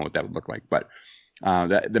 I don't know what that would look like, but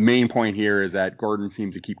the main point here is that Gordon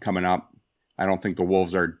seems to keep coming up. I don't think the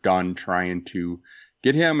Wolves are done trying to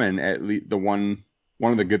get him, and at least one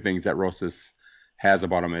of the good things that Rosas has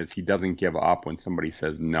about him is he doesn't give up when somebody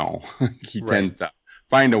says no. He tends to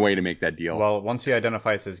find a way to make that deal. Well, once he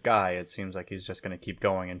identifies his guy, it seems like he's just going to keep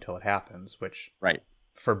going until it happens, which,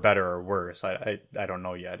 for better or worse, I don't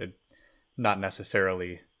know yet. It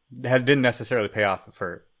has been necessarily pay off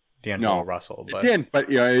for D'Angelo Russell. But. It did,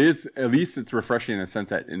 but it is, at least it's refreshing in the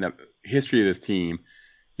sense that in the history of this team,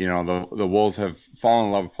 the Wolves have fallen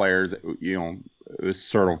in love with players. It was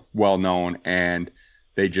sort of well known, and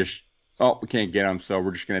they just, we can't get him, so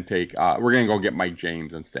we're just going to we're going to go get Mike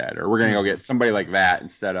James instead, or we're going to go get somebody like that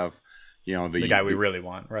instead of, the guy we really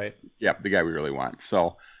want, right? Yeah, the guy we really want.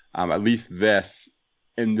 So at least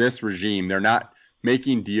in this regime, they're not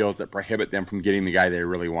making deals that prohibit them from getting the guy they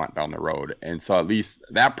really want down the road. And so at least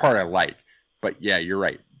that part I like. But yeah, you're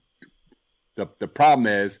right. The problem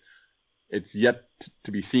is it's yet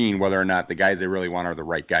to be seen whether or not the guys they really want are the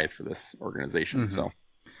right guys for this organization. So.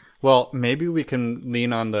 Well, maybe we can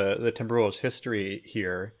lean on the Timberwolves history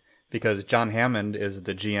here, because John Hammond is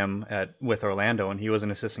the GM with Orlando, and he was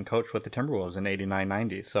an assistant coach with the Timberwolves in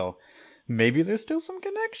 89-90. So maybe there's still some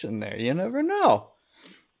connection there. You never know.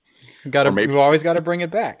 We've always got to bring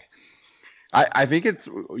it back. I think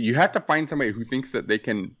you have to find somebody who thinks that they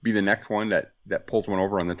can be the next one that pulls one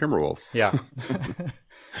over on the Timberwolves. Yeah.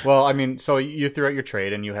 Well, I mean, so you threw out your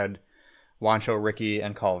trade, and you had Juancho, Ricky,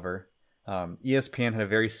 and Culver. ESPN had a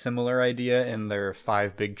very similar idea in their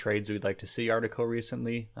 5 big trades we'd like to see article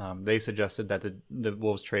recently. They suggested that the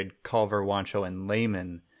Wolves trade Culver, Juancho, and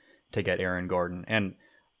Layman to get Aaron Gordon. And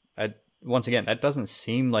once again, that doesn't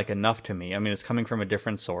seem like enough to me. I mean, it's coming from a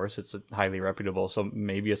different source. It's highly reputable, so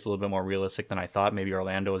maybe it's a little bit more realistic than I thought. Maybe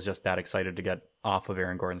Orlando is just that excited to get off of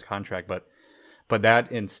Aaron Gordon's contract. But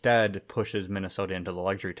that instead pushes Minnesota into the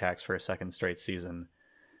luxury tax for a second straight season.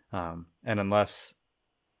 And unless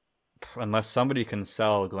somebody can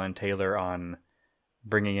sell Glenn Taylor on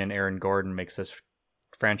bringing in Aaron Gordon makes this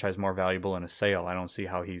franchise more valuable in a sale, I don't see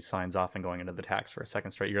how he signs off and going into the tax for a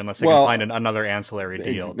second straight year unless they can find another ancillary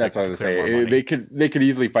deal. That's what I was saying. They could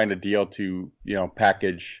easily find a deal to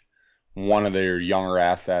package one of their younger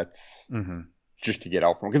assets just to get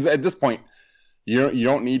out from him. Because at this point, you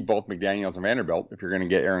don't need both McDaniels and Vanderbilt if you're going to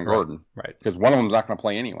get Aaron Gordon, right? Because one of them's not going to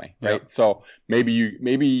play anyway, right? Yep. So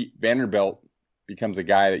maybe Vanderbilt becomes a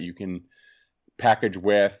guy that you can package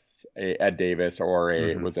with Ed Davis or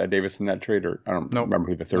was Ed Davis in that trade, or I don't remember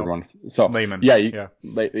who the third one is. So Layman,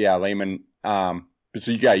 Layman.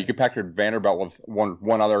 So you could package Vanderbilt with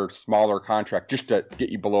one other smaller contract just to get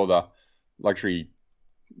you below the luxury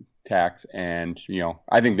tax, and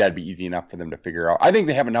I think that'd be easy enough for them to figure out. I think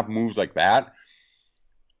they have enough moves like that.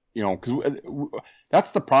 Because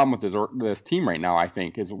that's the problem with this team right now, I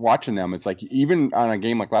think, is watching them. It's like, even on a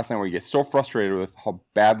game like last night where you get so frustrated with how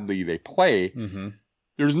badly they play, Mm-hmm.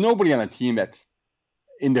 there's nobody on the team that's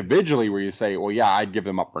individually where you say, well, yeah, I'd give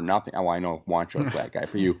them up for nothing. Oh, I know Juancho's that guy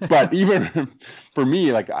for you. But even for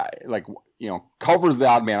me, covers the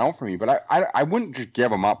odd man out for me. But I wouldn't just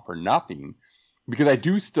give him up for nothing, because I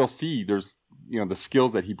do still see there's, the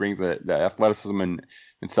skills that he brings, the athleticism and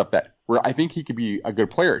stuff, that where I think he could be a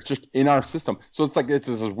good player. It's just in our system. So it's like, it's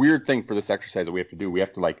this weird thing for this exercise that we have to do. We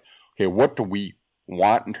have to okay, what do we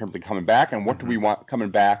want in terms of coming back, and what do we want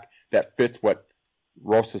coming back that fits what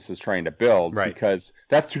Rosas is trying to build? Right. Because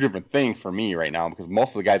that's two different things for me right now, because most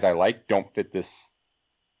of the guys I like don't fit this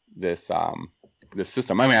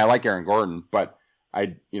system. I mean, I like Aaron Gordon, but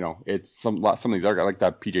it's some of these other guys, like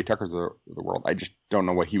the PJ Tuckers of the world. I just don't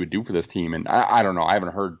know what he would do for this team, and I don't know. I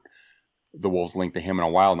haven't heard the Wolves linked to him in a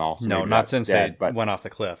while now. So no, not since they went off the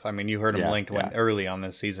cliff. I mean, you heard him linked early on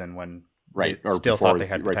this season when they still thought they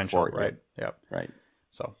had potential, right? Yep. Right.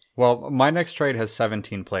 So, well, my next trade has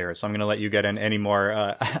 17 players, so I'm going to let you get in any more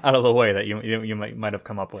out of the way that you might have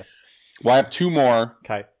come up with. Well, I have two more.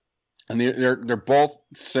 Okay. And they're both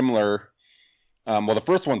similar. Well, the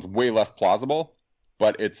first one's way less plausible,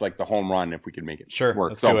 but it's like the home run if we could make it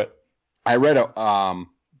work. Let's do it. I read the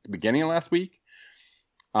beginning of last week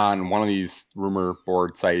on one of these rumor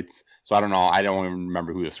board sites. So I don't know. I don't even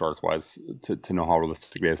remember who the source was to know how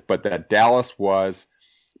realistic it is. But that Dallas was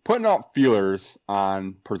putting out feelers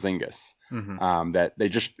on Porzingis. Mm-hmm. That they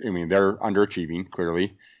just, they're underachieving,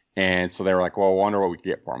 clearly. And so they were like, well, I wonder what we could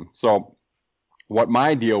get for him. So what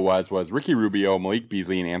my deal was Ricky Rubio, Malik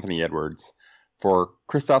Beasley, and Anthony Edwards for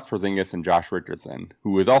Kristaps Porzingis and Josh Richardson,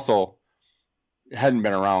 who was also hadn't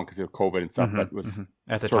been around because of COVID and stuff, but was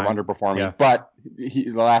at the sort time of underperforming. Yeah. But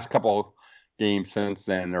the last couple games since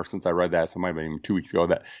then, or since I read that, so it might have been even 2 weeks ago,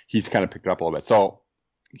 that he's kind of picked it up a little bit. So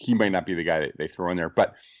he might not be the guy that they throw in there.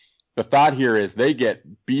 But the thought here is they get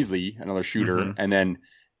Beasley, another shooter, and then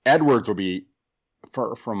Edwards will be,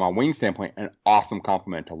 from a wing standpoint, an awesome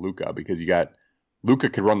complement to Luka, because you got Luka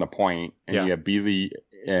could run the point, and you have Beasley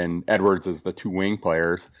and Edwards as the two wing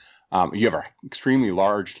players. You have an extremely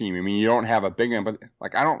large team. I mean, you don't have a big man, but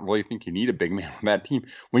I don't really think you need a big man on that team.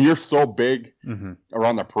 When you're so big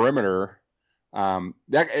around the perimeter,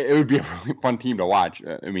 it would be a really fun team to watch.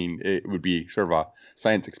 I mean, it would be sort of a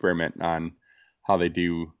science experiment on how they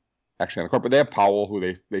do actually on the court. But they have Powell,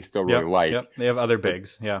 who they still really like. Yep, they have other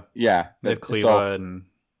bigs. Yeah. They have Cleveland.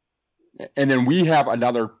 And then we have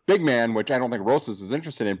another big man, which I don't think Rosas is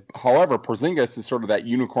interested in. However, Porzingis is sort of that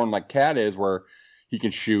unicorn like Cat is, where he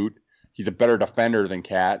can shoot. He's a better defender than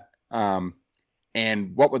Cat. And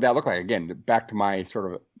what would that look like? Again, back to my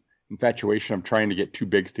sort of infatuation of trying to get two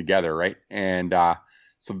bigs together, right? And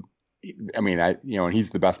so, I mean, and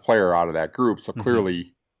he's the best player out of that group. So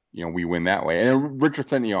clearly, we win that way. And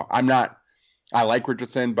Richardson, I like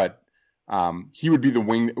Richardson, but he would be the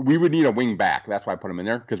wing. We would need a wing back. That's why I put him in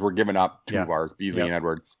there, because we're giving up two of ours, Beasley and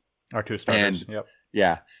Edwards. Our two starters. And,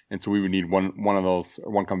 yeah. And so we would need one of those,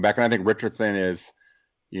 one come back. And I think Richardson is,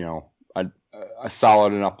 a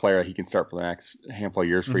solid enough player that he can start for the next handful of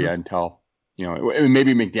years for you until,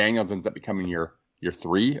 maybe McDaniels ends up becoming your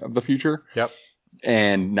 3 of the future. Yep.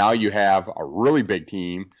 And now you have a really big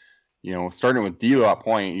team, starting with D'Lo at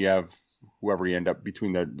point. You have whoever you end up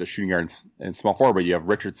between the shooting guards and small forward, but you have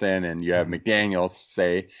Richardson and you have McDaniels,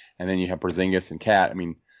 say, and then you have Porzingis and Cat. I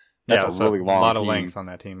mean, that's a really long, a lot of team. length on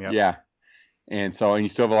that team. Yep. Yeah. And so, and you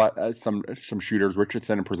still have a lot, some shooters.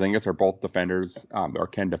 Richardson and Porzingis are both defenders, or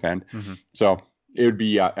can defend. So it would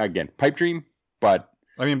be again pipe dream, but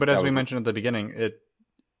as we mentioned at the beginning,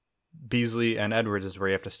 Beasley and Edwards is where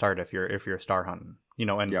you have to start if you're star hunting,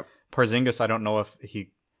 And Porzingis, I don't know if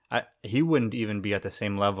he wouldn't even be at the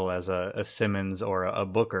same level as a Simmons or a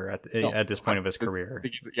Booker at this point of his career.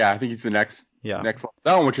 I think he's the next level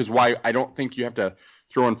down, which is why I don't think you have to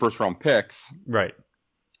throw in first round picks. Right.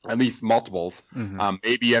 At least multiples.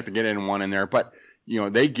 Maybe you have to get in one in there, but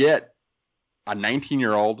they get a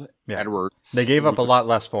 19-year-old Edwards. They gave up a lot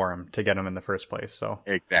less for him to get him in the first place. So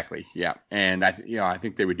exactly, yeah. And I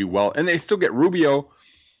think they would do well, and they still get Rubio,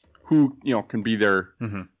 who can be their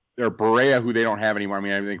Barea, who they don't have anymore. I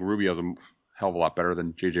mean, I think Rubio's a hell of a lot better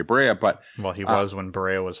than JJ Barea, but he was when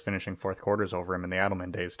Barea was finishing fourth quarters over him in the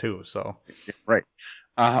Adelman days too. So right,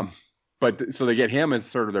 but so they get him as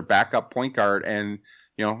sort of their backup point guard, and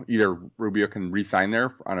either Rubio can re-sign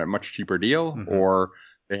there on a much cheaper deal, or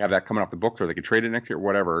they have that coming off the books, or they could trade it next year,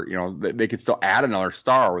 whatever. They could still add another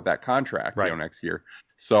star with that contract, next year.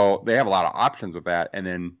 So they have a lot of options with that. And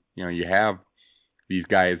then you have these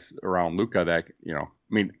guys around Luka that,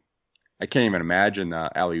 I can't even imagine the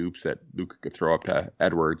alley-oops that Luka could throw up to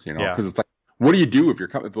Edwards, because it's like, what do you do if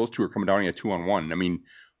if those two are coming down on you 2-on-1? I mean,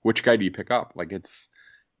 which guy do you pick up? Like, it's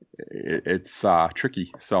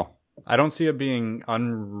tricky. So I don't see it being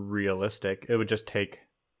unrealistic. It would just take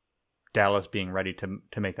Dallas being ready to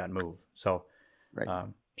make that move. So, right.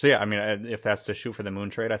 So yeah, I mean, if that's the shoot for the moon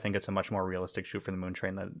trade, I think it's a much more realistic shoot for the moon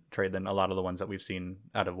trade than a lot of the ones that we've seen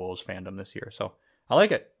out of Wolves fandom this year. So I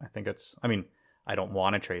like it. I think I don't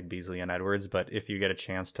want to trade Beasley and Edwards, but if you get a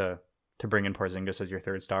chance to bring in Porzingis as your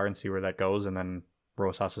third star and see where that goes, and then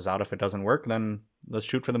Rosas is out if it doesn't work, then let's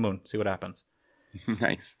shoot for the moon, see what happens.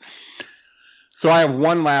 Nice. So I have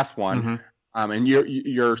one last one, and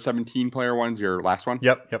your 17-player one's your last one?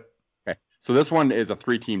 Yep. Okay. So this one is a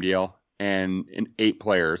 3-team deal and in 8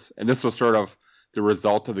 players, and this was sort of the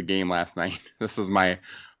result of the game last night. This is my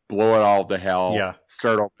blow it all to hell,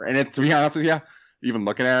 start over. And to be honest with you, even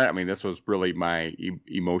looking at it, I mean, this was really my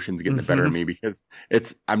emotions getting the better of me, because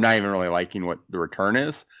I'm not even really liking what the return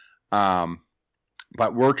is.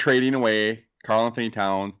 But we're trading away Karl-Anthony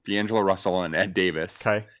Towns, D'Angelo Russell, and Ed Davis.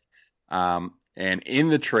 Okay. And in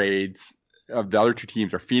the trades of the other 2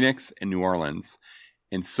 teams are Phoenix and New Orleans.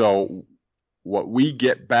 And so what we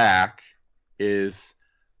get back is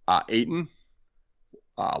Ayton,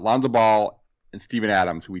 Lonzo Ball, and Steven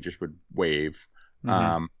Adams, who we just would waive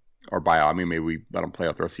or buy out. I mean, maybe we let them play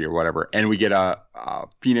out the rest of the year or whatever. And we get a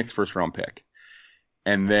Phoenix first-round pick.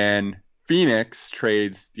 And then Phoenix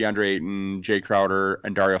trades DeAndre Ayton, Jay Crowder,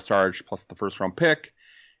 and Dario Saric plus the first-round pick.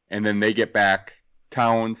 And then they get back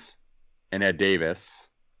Towns and Ed Davis.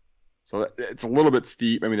 So it's a little bit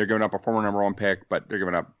steep. I mean, they're giving up a former number 1 pick, but they're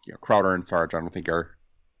giving up Crowder and Sarge. I don't think are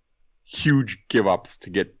huge give ups to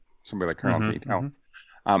get somebody like Karl-Anthony Towns.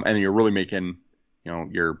 And then you're really making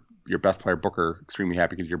your best player Booker extremely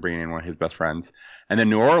happy because you're bringing in one of his best friends. And then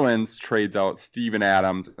New Orleans trades out Steven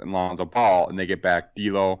Adams and Lonzo Ball, and they get back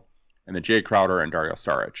D'Lo and then Jay Crowder and Dario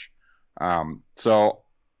Saric. So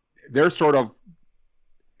they're sort of,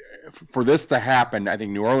 for this to happen, I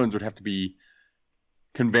think New Orleans would have to be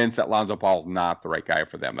convinced that Lonzo Ball is not the right guy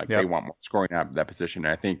for them. Like they want more scoring out of that position.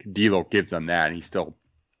 And I think D'Lo gives them that, and he's still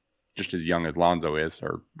just as young as Lonzo is,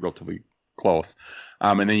 or relatively close.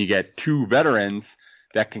 And then you get 2 veterans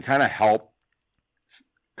that can kind of help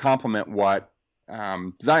complement what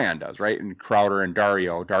Zion does, right? And Crowder and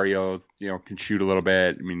Dario. Dario's, can shoot a little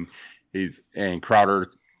bit. I mean, and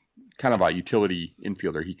Crowder's kind of a utility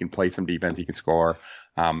infielder. He can play some defense. He can score.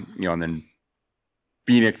 And then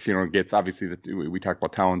Phoenix, gets obviously we talked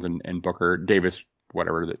about Towns and Booker, Davis,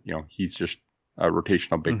 whatever, that, he's just a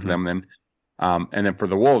rotational big for them then. And then for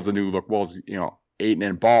the Wolves, the new look Wolves, Ayton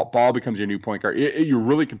and Ball becomes your new point guard. You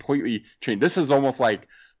really completely change. This is almost like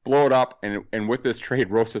blow it up, and with this trade,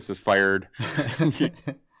 Rosas is fired.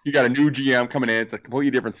 You got a new GM coming in. It's a completely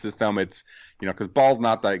different system. It's, because Ball's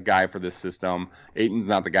not the guy for this system. Ayton's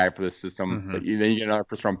not the guy for this system. But then you get another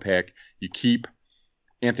first round pick. You keep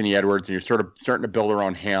Anthony Edwards, and you're sort of starting to build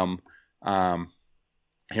around him.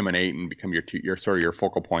 Him and Ayton become your sort of your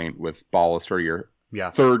focal point, with Ball as sort of your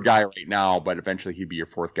third guy right now, but eventually he'd be your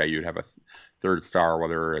 4th guy. You'd have a third star,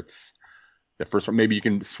 whether it's the first one. Maybe you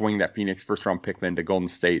can swing that Phoenix first round pick then to Golden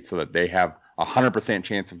State so that they have 100%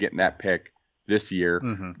 chance of getting that pick this year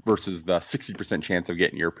versus the 60% chance of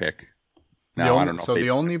getting your pick. Now, I don't know. So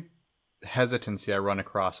the only hesitancy I run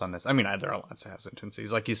across on this, I mean, there are lots of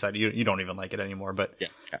hesitancies. Like you said, you don't even like it anymore, but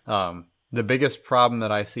the biggest problem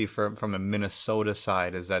that I see from a Minnesota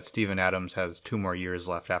side is that Steven Adams has 2 more years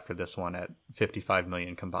left after this one at $55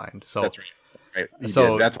 million combined. So that's right.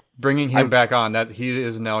 So bringing him back on, that he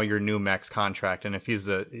is now your new max contract, and if he's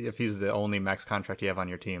the only max contract you have on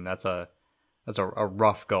your team, that's a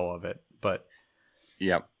rough go of it. But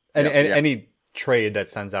any trade that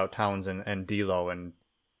sends out Towns and D'Lo and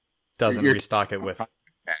doesn't restock it with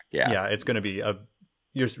it's going to be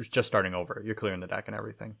you're just starting over. You're clearing the deck and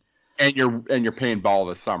everything. And you're paying Ball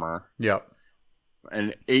this summer. Yep.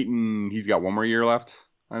 And Ayton, he's got 1 more year left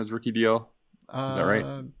on his rookie deal. Is that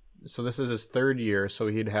right? So this is his 3rd year, so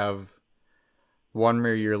he'd have 1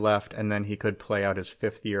 more year left, and then he could play out his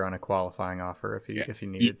 5th year on a qualifying offer if he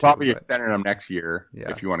needed to. You'd probably extend him next year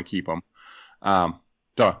if you want to keep him. So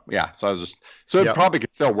it probably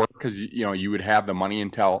could still work because you would have the money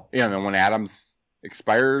until and then when Adams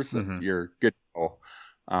expires, you're good to go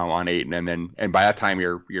on Ayton, and by that time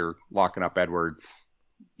you're locking up Edwards,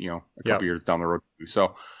 a couple years down the road too.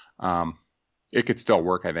 So it could still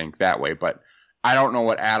work, I think, that way. But I don't know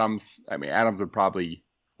what Adams. I mean, Adams would probably.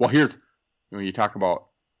 Well, here's when you talk about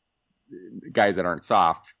guys that aren't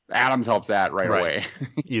soft. Adams helps that right away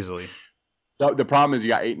easily. The problem is you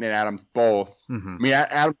got Ayton and Adams both. Mm-hmm. I mean,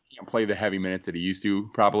 Adams can't play the heavy minutes that he used to,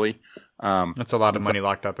 probably. That's a lot of money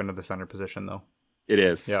locked up into the center position, though. It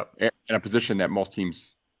is. Yep. In a position that most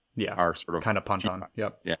teams are sort of kind of punt on.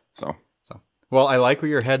 Yep. Yeah. So. Well, I like where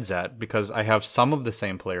your head's at because I have some of the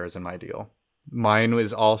same players in my deal. Mine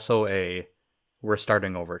is also we're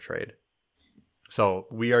starting over trade. So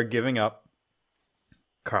we are giving up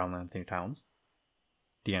Karl-Anthony Towns,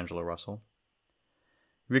 D'Angelo Russell,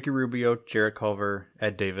 Ricky Rubio, Jarrett Culver,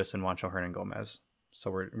 Ed Davis, and Juancho Hernan-Gomez. So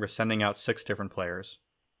we're sending out 6 different players.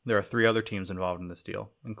 There are 3 other teams involved in this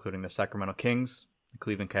deal, including the Sacramento Kings, the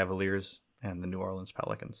Cleveland Cavaliers, and the New Orleans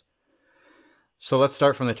Pelicans. So let's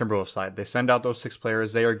start from the Timberwolves side. They send out those 6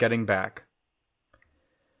 players. They are getting back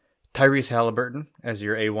Tyrese Halliburton as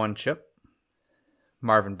your A1 chip,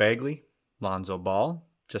 Marvin Bagley, Lonzo Ball,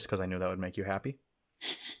 just because I knew that would make you happy,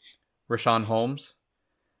 Richaun Holmes,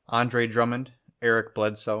 Andre Drummond, Eric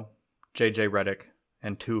Bledsoe, JJ Redick,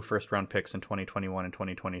 and 2 first-round picks in 2021 and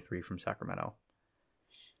 2023 from Sacramento.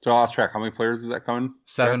 So I lost track. How many players is that coming?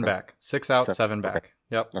 7 back. 6 out, 7 back. Okay.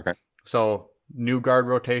 Yep. Okay. So new guard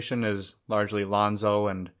rotation is largely Lonzo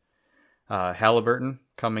and Halliburton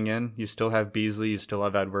coming in. You still have Beasley, you still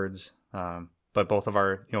have Edwards, but both of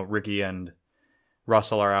our, Ricky and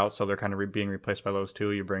Russell are out, so they're kind of being replaced by those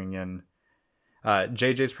 2. You're bringing in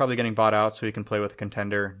JJ's probably getting bought out, so he can play with a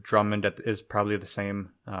contender. Drummond is probably the same.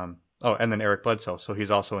 And then Eric Bledsoe, so he's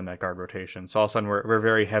also in that guard rotation. So all of a sudden we're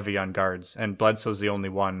very heavy on guards, and Bledsoe's the only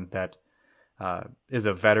one that is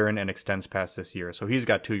a veteran and extends past this year. So he's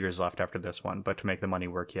got 2 years left after this one, but to make the money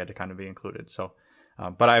work, he had to kind of be included. So,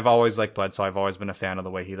 but I've always liked Bledsoe. I've always been a fan of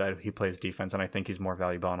the way he plays defense, and I think he's more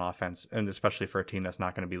valuable on offense, and especially for a team that's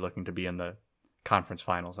not going to be looking to be in the conference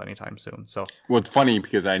finals anytime soon. So, well, it's funny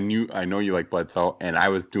because I know you like Bledsoe, and I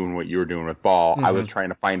was doing what you were doing with Ball. Mm-hmm. I was trying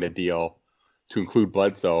to find a deal to include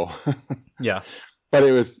Bledsoe. Yeah. But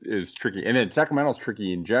it was tricky. And then Sacramento's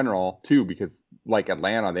tricky in general, too, because like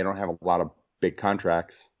Atlanta, they don't have a lot of big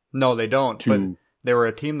contracts. No, they don't. But they were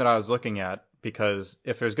a team that I was looking at because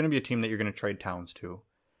if there's going to be a team that you're going to trade Towns to,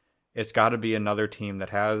 it's got to be another team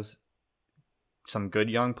that has some good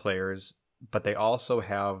young players, but they also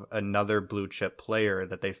have another blue chip player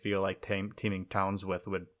that they feel like teaming Towns with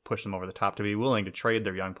would push them over the top to be willing to trade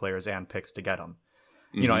their young players and picks to get them.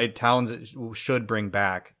 Mm-hmm. Towns should bring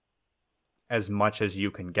back as much as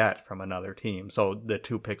you can get from another team. So the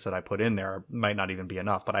 2 picks that I put in there might not even be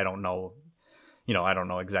enough, but I don't know, I don't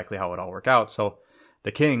know exactly how it all work out. So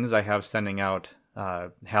the Kings, I have sending out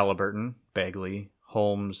Halliburton, Bagley,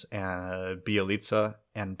 Holmes, and Bielitsa,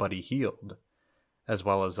 and Buddy Hield, as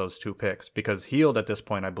well as those 2 picks, because Hield at this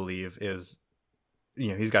point, I believe, is,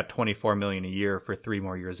 he's got $24 million a year for 3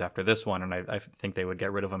 more years after this one, and I think they would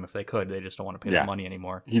get rid of him if they could. They just don't want to pay the money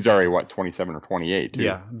anymore. He's already 27 or 28 too.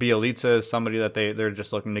 Yeah, Bielitsa is somebody that they're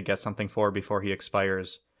just looking to get something for before he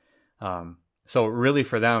expires. So really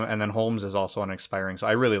for them, and then Holmes is also on expiring. So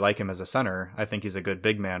I really like him as a center. I think he's a good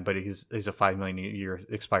big man, but he's a $5 million a year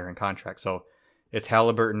expiring contract. So it's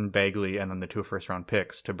Halliburton, Bagley, and then the 2 first-round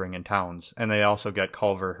picks to bring in Towns. And they also get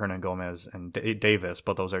Culver, Hernan-Gomez, and Davis,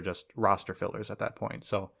 but those are just roster fillers at that point.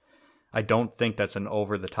 So I don't think that's an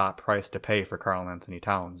over-the-top price to pay for Karl-Anthony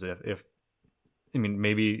Towns.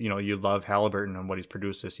 Maybe, you love Halliburton and what he's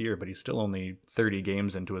produced this year, but he's still only 30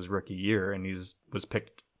 games into his rookie year, and was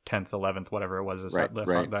picked 10th, 11th, whatever it was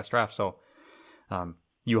last draft. So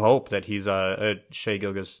you hope that he's a Shai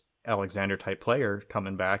Gilgeous-Alexander type player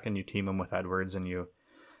coming back, and you team him with Edwards, and you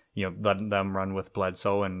let them run with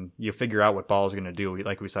Bledsoe, and you figure out what Ball's going to do.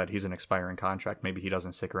 Like we said, he's an expiring contract. Maybe he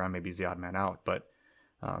doesn't stick around. Maybe he's the odd man out. But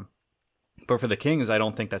for the Kings, I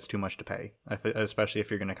don't think that's too much to pay, especially if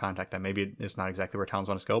you're going to contact them. Maybe it's not exactly where Towns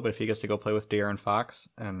wants to go, but if he gets to go play with De'Aaron Fox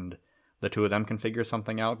and the 2 of them can figure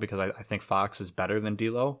something out, because I think Fox is better than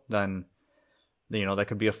D'Lo, then that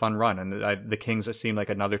could be a fun run. And the Kings seem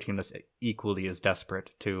like another team that's equally as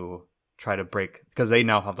desperate to try to break, because they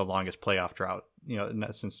now have the longest playoff drought,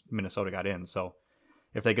 since Minnesota got in. So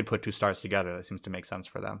if they could put 2 stars together, that seems to make sense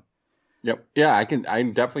for them. Yep. Yeah, I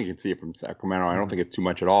definitely can see it from Sacramento. I don't think it's too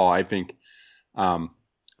much at all. I think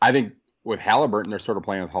with Halliburton, they're sort of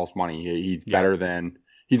playing with house money. He's better than.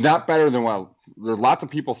 He's not better than there's lots of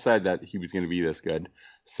people said that he was going to be this good.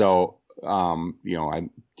 So,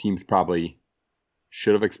 teams probably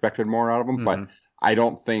should have expected more out of him, but I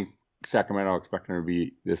don't think Sacramento expected him to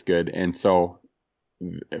be this good. And so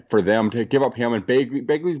for them to give up him, and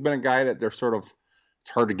Bagley's been a guy that they're sort of,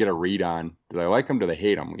 it's hard to get a read on. Do they like him? Do they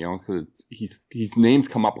hate him? Because his name's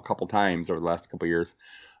come up a couple times over the last couple of years.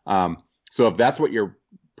 So if that's what you're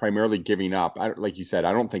primarily giving up, like you said,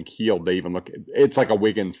 I don't think Hield, they even look, it's like a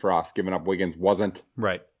Wiggins for us. Giving up Wiggins wasn't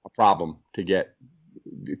right. a problem to get.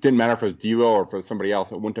 It didn't matter if it was D'Lo or if it was somebody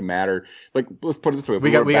else. It wouldn't have mattered. Like, let's put it this way: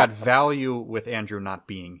 we got value with Andrew not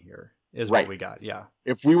being here. Is right. What we got. Yeah.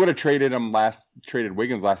 If we would have traded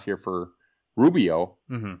Wiggins last year for Rubio,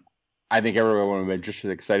 I think everyone would have been just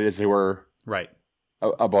as excited as they were right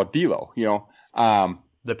about D'Lo.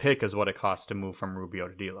 The pick is what it costs to move from Rubio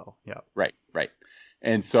to D'Lo. Yeah. Right.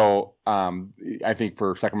 And so I think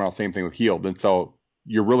for Sacramento, same thing with Hield. And so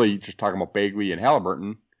you're really just talking about Bagley and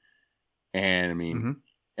Halliburton, and I mean,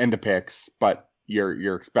 and the picks, but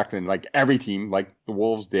you're expecting, like, every team, like the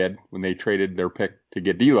Wolves did when they traded their pick to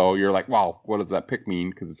get D'Lo. You're like, wow, what does that pick mean?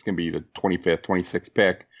 Because it's going to be the 25th, 26th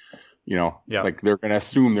pick. Like, they're going to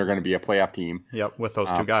assume they're going to be a playoff team. Yep, with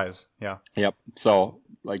those two guys. Yeah. Yep. So,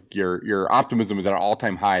 like, your optimism is at an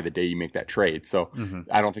all-time high the day you make that trade. So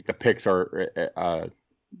I don't think the picks are a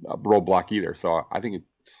roadblock either. So I think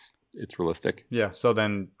it's realistic. Yeah. So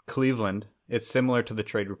then Cleveland, it's similar to the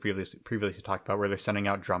trade we previously talked about, where they're sending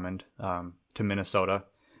out Drummond to Minnesota.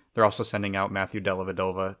 They're also sending out Matthew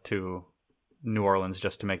Dellavedova to New Orleans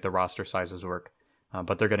just to make the roster sizes work.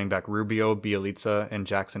 But they're getting back Rubio, Bjelica, and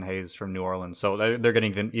Jackson Hayes from New Orleans. So they're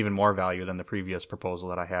getting even more value than the previous proposal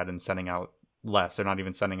that I had, and sending out less. They're not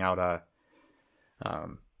even sending out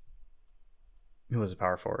who was a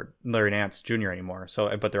power forward? Larry Nance Jr. anymore.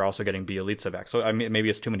 So, but they're also getting Bjelica back. So I mean, maybe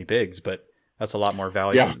it's too many bigs, but that's a lot more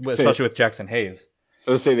value, especially with Jackson Hayes.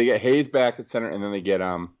 Let's say they get Hayes back at center, and then they get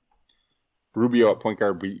Rubio at point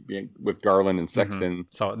guard with Garland and Sexton.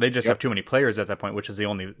 So they just have too many players at that point, which is the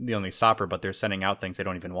only stopper. But they're sending out things they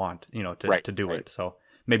don't even want, to do it. So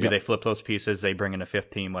maybe they flip those pieces. They bring in a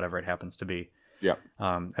fifth team, whatever it happens to be. Yeah.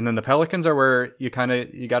 And then the Pelicans are where you got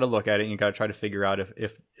to look at it, and you got to try to figure out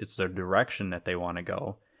if it's the direction that they want to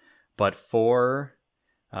go. But for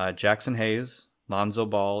Jackson Hayes, Lonzo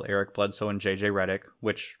Ball, Eric Bledsoe, and JJ Redick,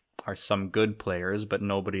 which are some good players, but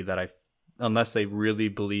nobody that unless they really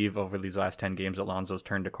believe over these last 10 games that Lonzo's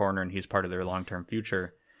turned a corner and he's part of their long-term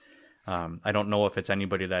future, I don't know if it's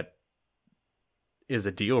anybody that is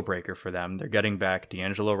a deal breaker for them. They're getting back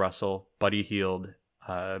D'Angelo Russell, Buddy Hield,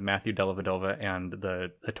 Matthew Dellavedova, and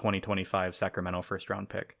the 2025 Sacramento first-round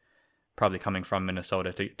pick, probably coming from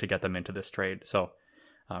Minnesota to get them into this trade. So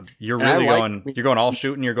you're really going all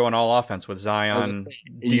shooting, you're going all offense with Zion,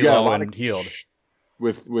 D'Lo, and Hield.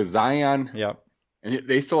 With Zion, yep. And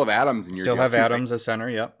they still have Adams. Adams as center,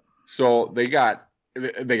 yep. So they got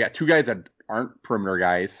two guys that aren't perimeter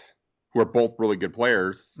guys who are both really good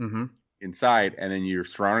players inside, and then you're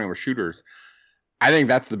surrounding them with shooters. I think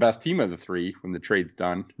that's the best team of the three when the trade's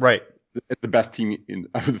done. Right. It's the best team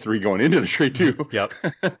of the three going into the trade too. Yep.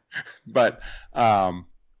 But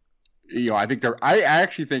I think I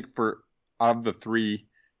actually think of the three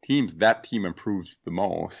teams, that team improves the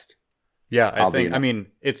most. Yeah, I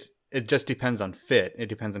mean, it just depends on fit. It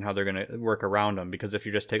depends on how they're going to work around them. Because if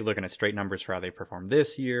you're just looking at straight numbers for how they performed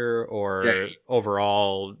this year, or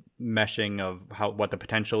overall meshing of what the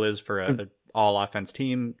potential is for an all offense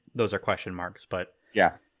team, those are question marks. But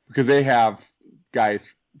yeah, because they have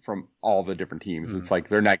guys from all the different teams. It's like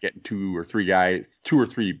they're not getting two or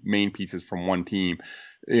three main pieces from one team.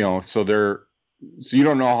 So you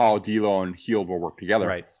don't know how D'Lo and Hield will work together.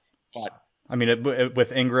 Right. But I mean,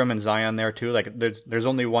 with Ingram and Zion there too, like there's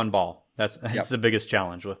only one ball. That's the biggest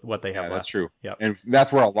challenge with what they have left. That's true. Yep. And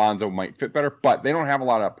that's where Alonzo might fit better, but they don't have a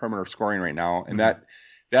lot of perimeter scoring right now, and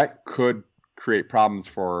that could create problems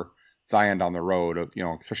for Zion down the road.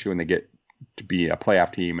 Especially when they get to be a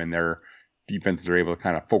playoff team and their defenses are able to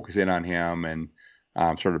kind of focus in on him and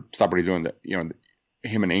sort of stop what he's doing.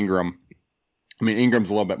 Him and Ingram. I mean, Ingram's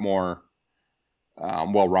a little bit more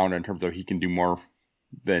well-rounded in terms of he can do more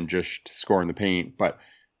than just score in the paint, but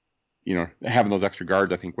having those extra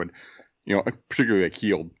guards, I think would, particularly like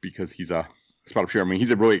Hield, because he's a spot up shooter. I mean,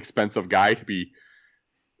 he's a really expensive guy to be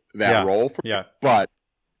that role for. Yeah. But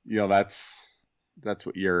that's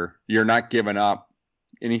what you're not giving up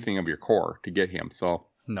anything of your core to get him. So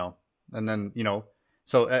no, and then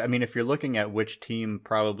so I mean, if you're looking at which team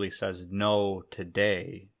probably says no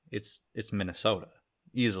today, it's Minnesota.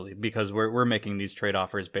 Easily, because we're making these trade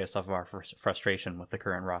offers based off of our frustration with the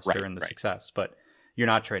current roster and the success. But you're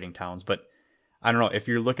not trading Towns. But I don't know, if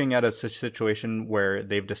you're looking at a situation where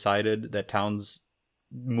they've decided that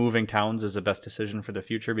moving Towns is the best decision for the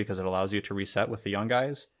future because it allows you to reset with the young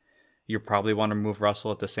guys, you probably want to move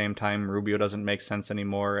Russell at the same time. Rubio doesn't make sense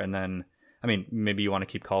anymore. And then, I mean, maybe you want to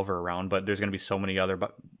keep Culver around, but there's going to be so many other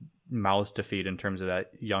mouths to feed in terms of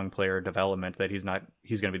that young player development that he's going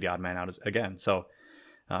to be the odd man out again. So,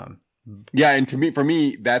 and for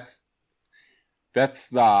me, that's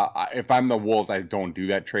if I'm the Wolves, I don't do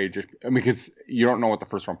that trade just because you don't know what the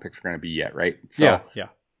first round picks are going to be yet, right? So, yeah.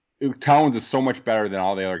 Towns is so much better than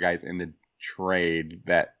all the other guys in the trade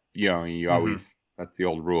that you always that's the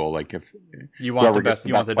old rule. Like if you want the best,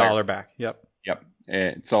 you want the dollar back. Yep.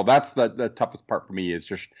 And so that's the toughest part for me is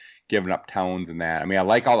just giving up Towns and that. I mean, I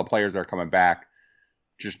like all the players that are coming back,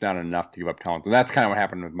 just not enough to give up Towns. And that's kind of what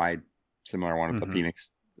happened with my similar one with the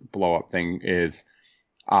Phoenix blow up thing is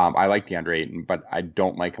I like DeAndre Ayton, but I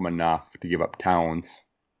don't like him enough to give up Towns.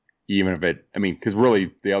 Even if because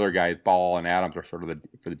really the other guys, Ball and Adams, are sort of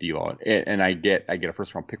for the D-Lo. And I get a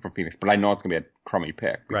first round pick from Phoenix, but I know it's going to be a crummy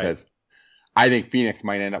pick because I think Phoenix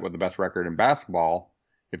might end up with the best record in basketball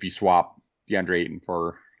if you swap DeAndre Ayton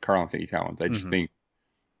for Karl-Anthony Towns. I just think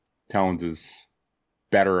Towns is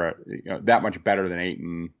better, that much better than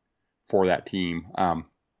Ayton for that team.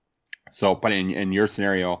 But in your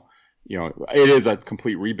scenario, it is a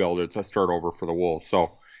complete rebuild. It's a start over for the Wolves.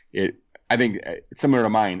 So I think similar to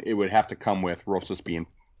mine, it would have to come with Rosas being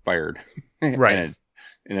fired, right,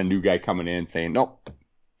 and a new guy coming in saying nope,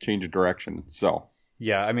 change of direction. So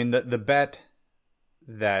yeah, I mean the bet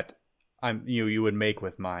that you would make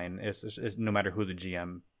with mine is no matter who the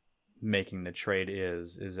GM making the trade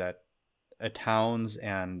is that a Towns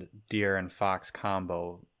and De'Aaron Fox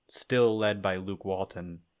combo, still led by Luke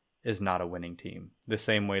Walton, is not a winning team. The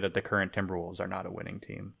same way that the current Timberwolves are not a winning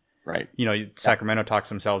team. Right. Sacramento talks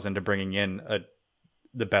themselves into bringing in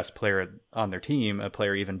the best player on their team, a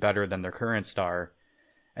player even better than their current star,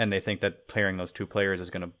 and they think that pairing those two players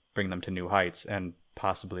is going to bring them to new heights, and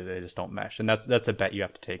possibly they just don't mesh. And that's a bet you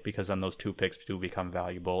have to take, because then those two picks do become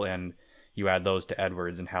valuable, and you add those to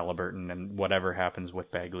Edwards and Halliburton and whatever happens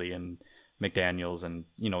with Bagley and McDaniels and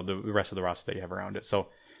the rest of the roster that you have around it. So,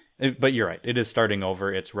 but you're right, it is starting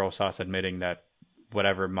over. It's Rosas admitting that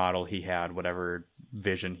whatever model he had, whatever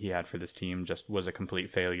vision he had for this team, just was a complete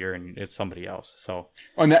failure, and it's somebody else. So,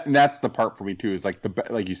 and that's the part for me too. Is like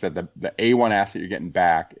you said, the A1 asset you're getting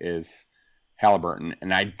back is Halliburton,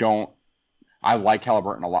 and I like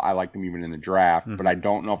Halliburton a lot. I liked him even in the draft, but I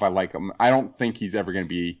don't know if I like him. I don't think he's ever going to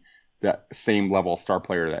be the same level star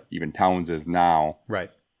player that even Towns is now.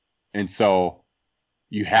 Right. And so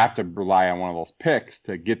you have to rely on one of those picks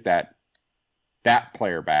to get that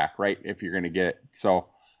player back, right? If you're going to get it. So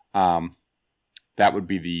that would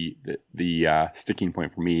be the sticking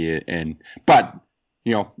point for me. But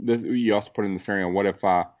you also put in the scenario, what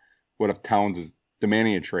if Towns is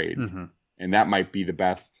demanding a trade, and that might be the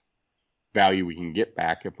best value we can get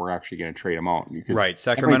back if we're actually going to trade him out. Right.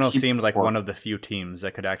 Sacramento seemed like one of the few teams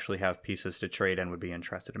that could actually have pieces to trade and would be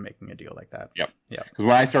interested in making a deal like that. Yep. Yeah. Because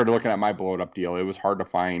when I started looking at my blow it up deal, it was hard to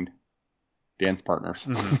find dance partners.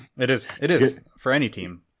 It is for any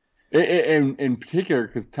team. In particular,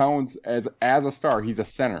 because Towns, as a star, he's a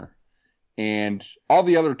center, and all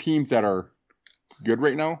the other teams that are good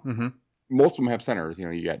right now, most of them have centers.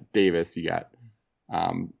 You got Davis, you got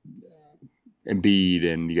Embiid,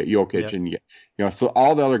 and you got Jokic, and you get, so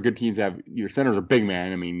all the other good teams have your centers are big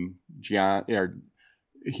man. I mean,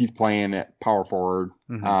 he's playing at power forward.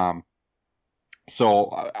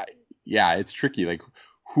 It's tricky. Like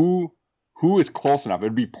who is close enough?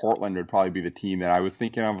 It'd be Portland would probably be the team that I was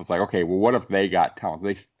thinking of. It's like, okay, well, what if they got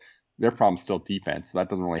Towns? Their problem's still defense, so that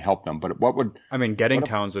doesn't really help them. But getting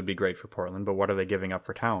Towns would be great for Portland, but what are they giving up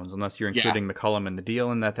for Towns? Unless you're including McCollum in the deal,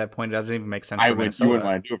 and at that point, it doesn't even make sense for Minnesota. You wouldn't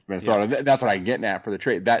want to do it for Minnesota. Yeah. That's what I'm getting at for the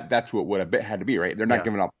trade. That's what would have had to be, right? They're not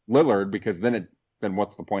giving up Lillard, because then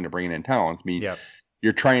what's the point of bringing in Towns? I mean,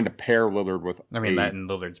 you're trying to pair Lillard with. I mean, and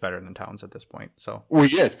Lillard's better than Towns at this point. So. Well,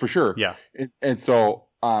 yes, for sure. Yeah. And so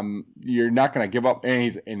you're not going to give up,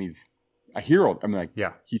 and he's a hero. I mean,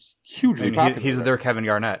 he's hugely popular. He's their Kevin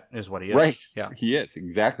Garnett, is what he is. Right. Yeah. He is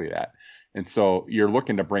exactly that. And so you're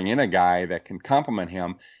looking to bring in a guy that can complement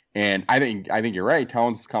him. And I think you're right.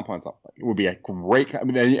 Towns' complement would be a great. I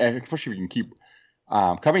mean, especially if you can keep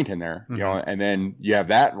Covington there, and then you have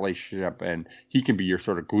that relationship, and he can be your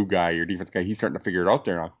sort of glue guy, your defense guy. He's starting to figure it out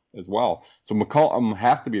there now as well. So McCollum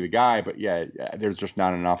has to be the guy, but there's just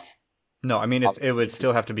not enough. No, I mean, it would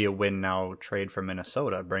still have to be a win now trade for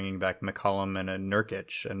Minnesota, bringing back McCollum and a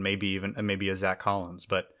Nurkic and maybe a Zach Collins.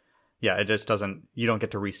 But yeah, it just doesn't. You don't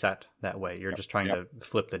get to reset that way. You're just trying to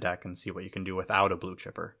flip the deck and see what you can do without a blue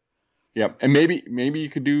chipper. Yep, and maybe you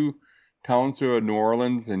could do Towns to New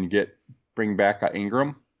Orleans and bring back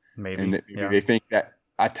Ingram. Maybe, and they think that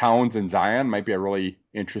Towns and Zion might be a really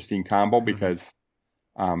interesting combo because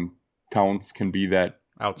Towns can be that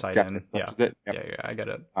outside in. Yeah, I get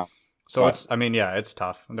it. So it's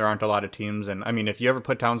tough. There aren't a lot of teams, and I mean, if you ever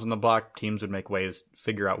put Towns on the block, teams would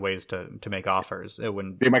figure out ways to make offers. It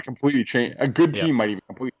wouldn't. They might completely change. A good team might even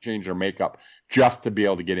completely change their makeup just to be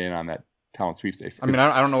able to get in on that Towns sweepstakes. I mean,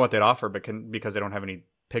 I don't know what they'd offer, but because they don't have any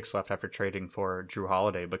picks left after trading for Drew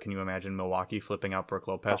Holiday, but can you imagine Milwaukee flipping out Brook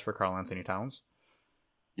Lopez for Karl Anthony Towns?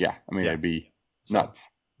 Yeah, I mean, it'd be nuts. So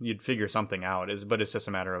you'd figure something out, but it's just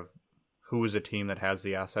a matter of who is a team that has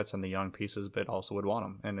the assets and the young pieces, but also would want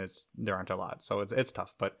them, and there aren't a lot, so it's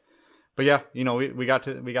tough. But yeah, we got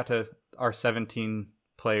to our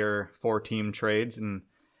 17-player 4-team trades, and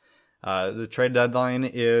the trade deadline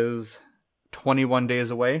is 21 days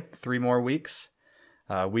away, 3 more weeks.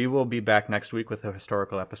 We will be back next week with a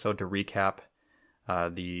historical episode to recap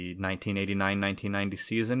the 1989-1990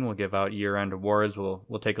 season. We'll give out year-end awards.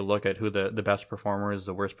 We'll take a look at who the best performers,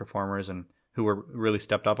 the worst performers, and who were really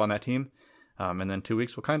stepped up on that team. And then 2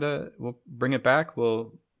 weeks, we'll bring it back.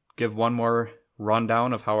 We'll give one more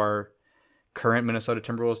rundown of how our current Minnesota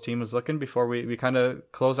Timberwolves team is looking before we kind of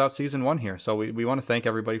close out season 1 here. So we want to thank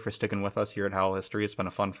everybody for sticking with us here at Howl History. It's been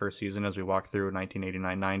a fun first season as we walk through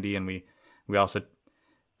 1989-90, and we also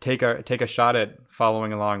take a shot at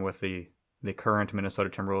following along with the current Minnesota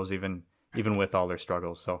Timberwolves, even with all their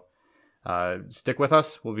struggles. So stick with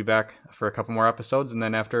us. We'll be back for a couple more episodes, and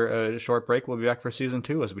then after a short break, we'll be back for season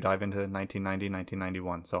 2 as we dive into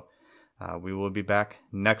 1990-1991. So we will be back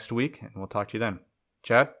next week, and we'll talk to you then.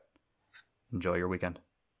 Chad, enjoy your weekend.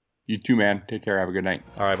 You too, man. Take care. Have a good night.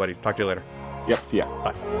 All right, buddy. Talk to you later. Yep. See ya.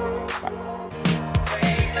 Bye. Bye.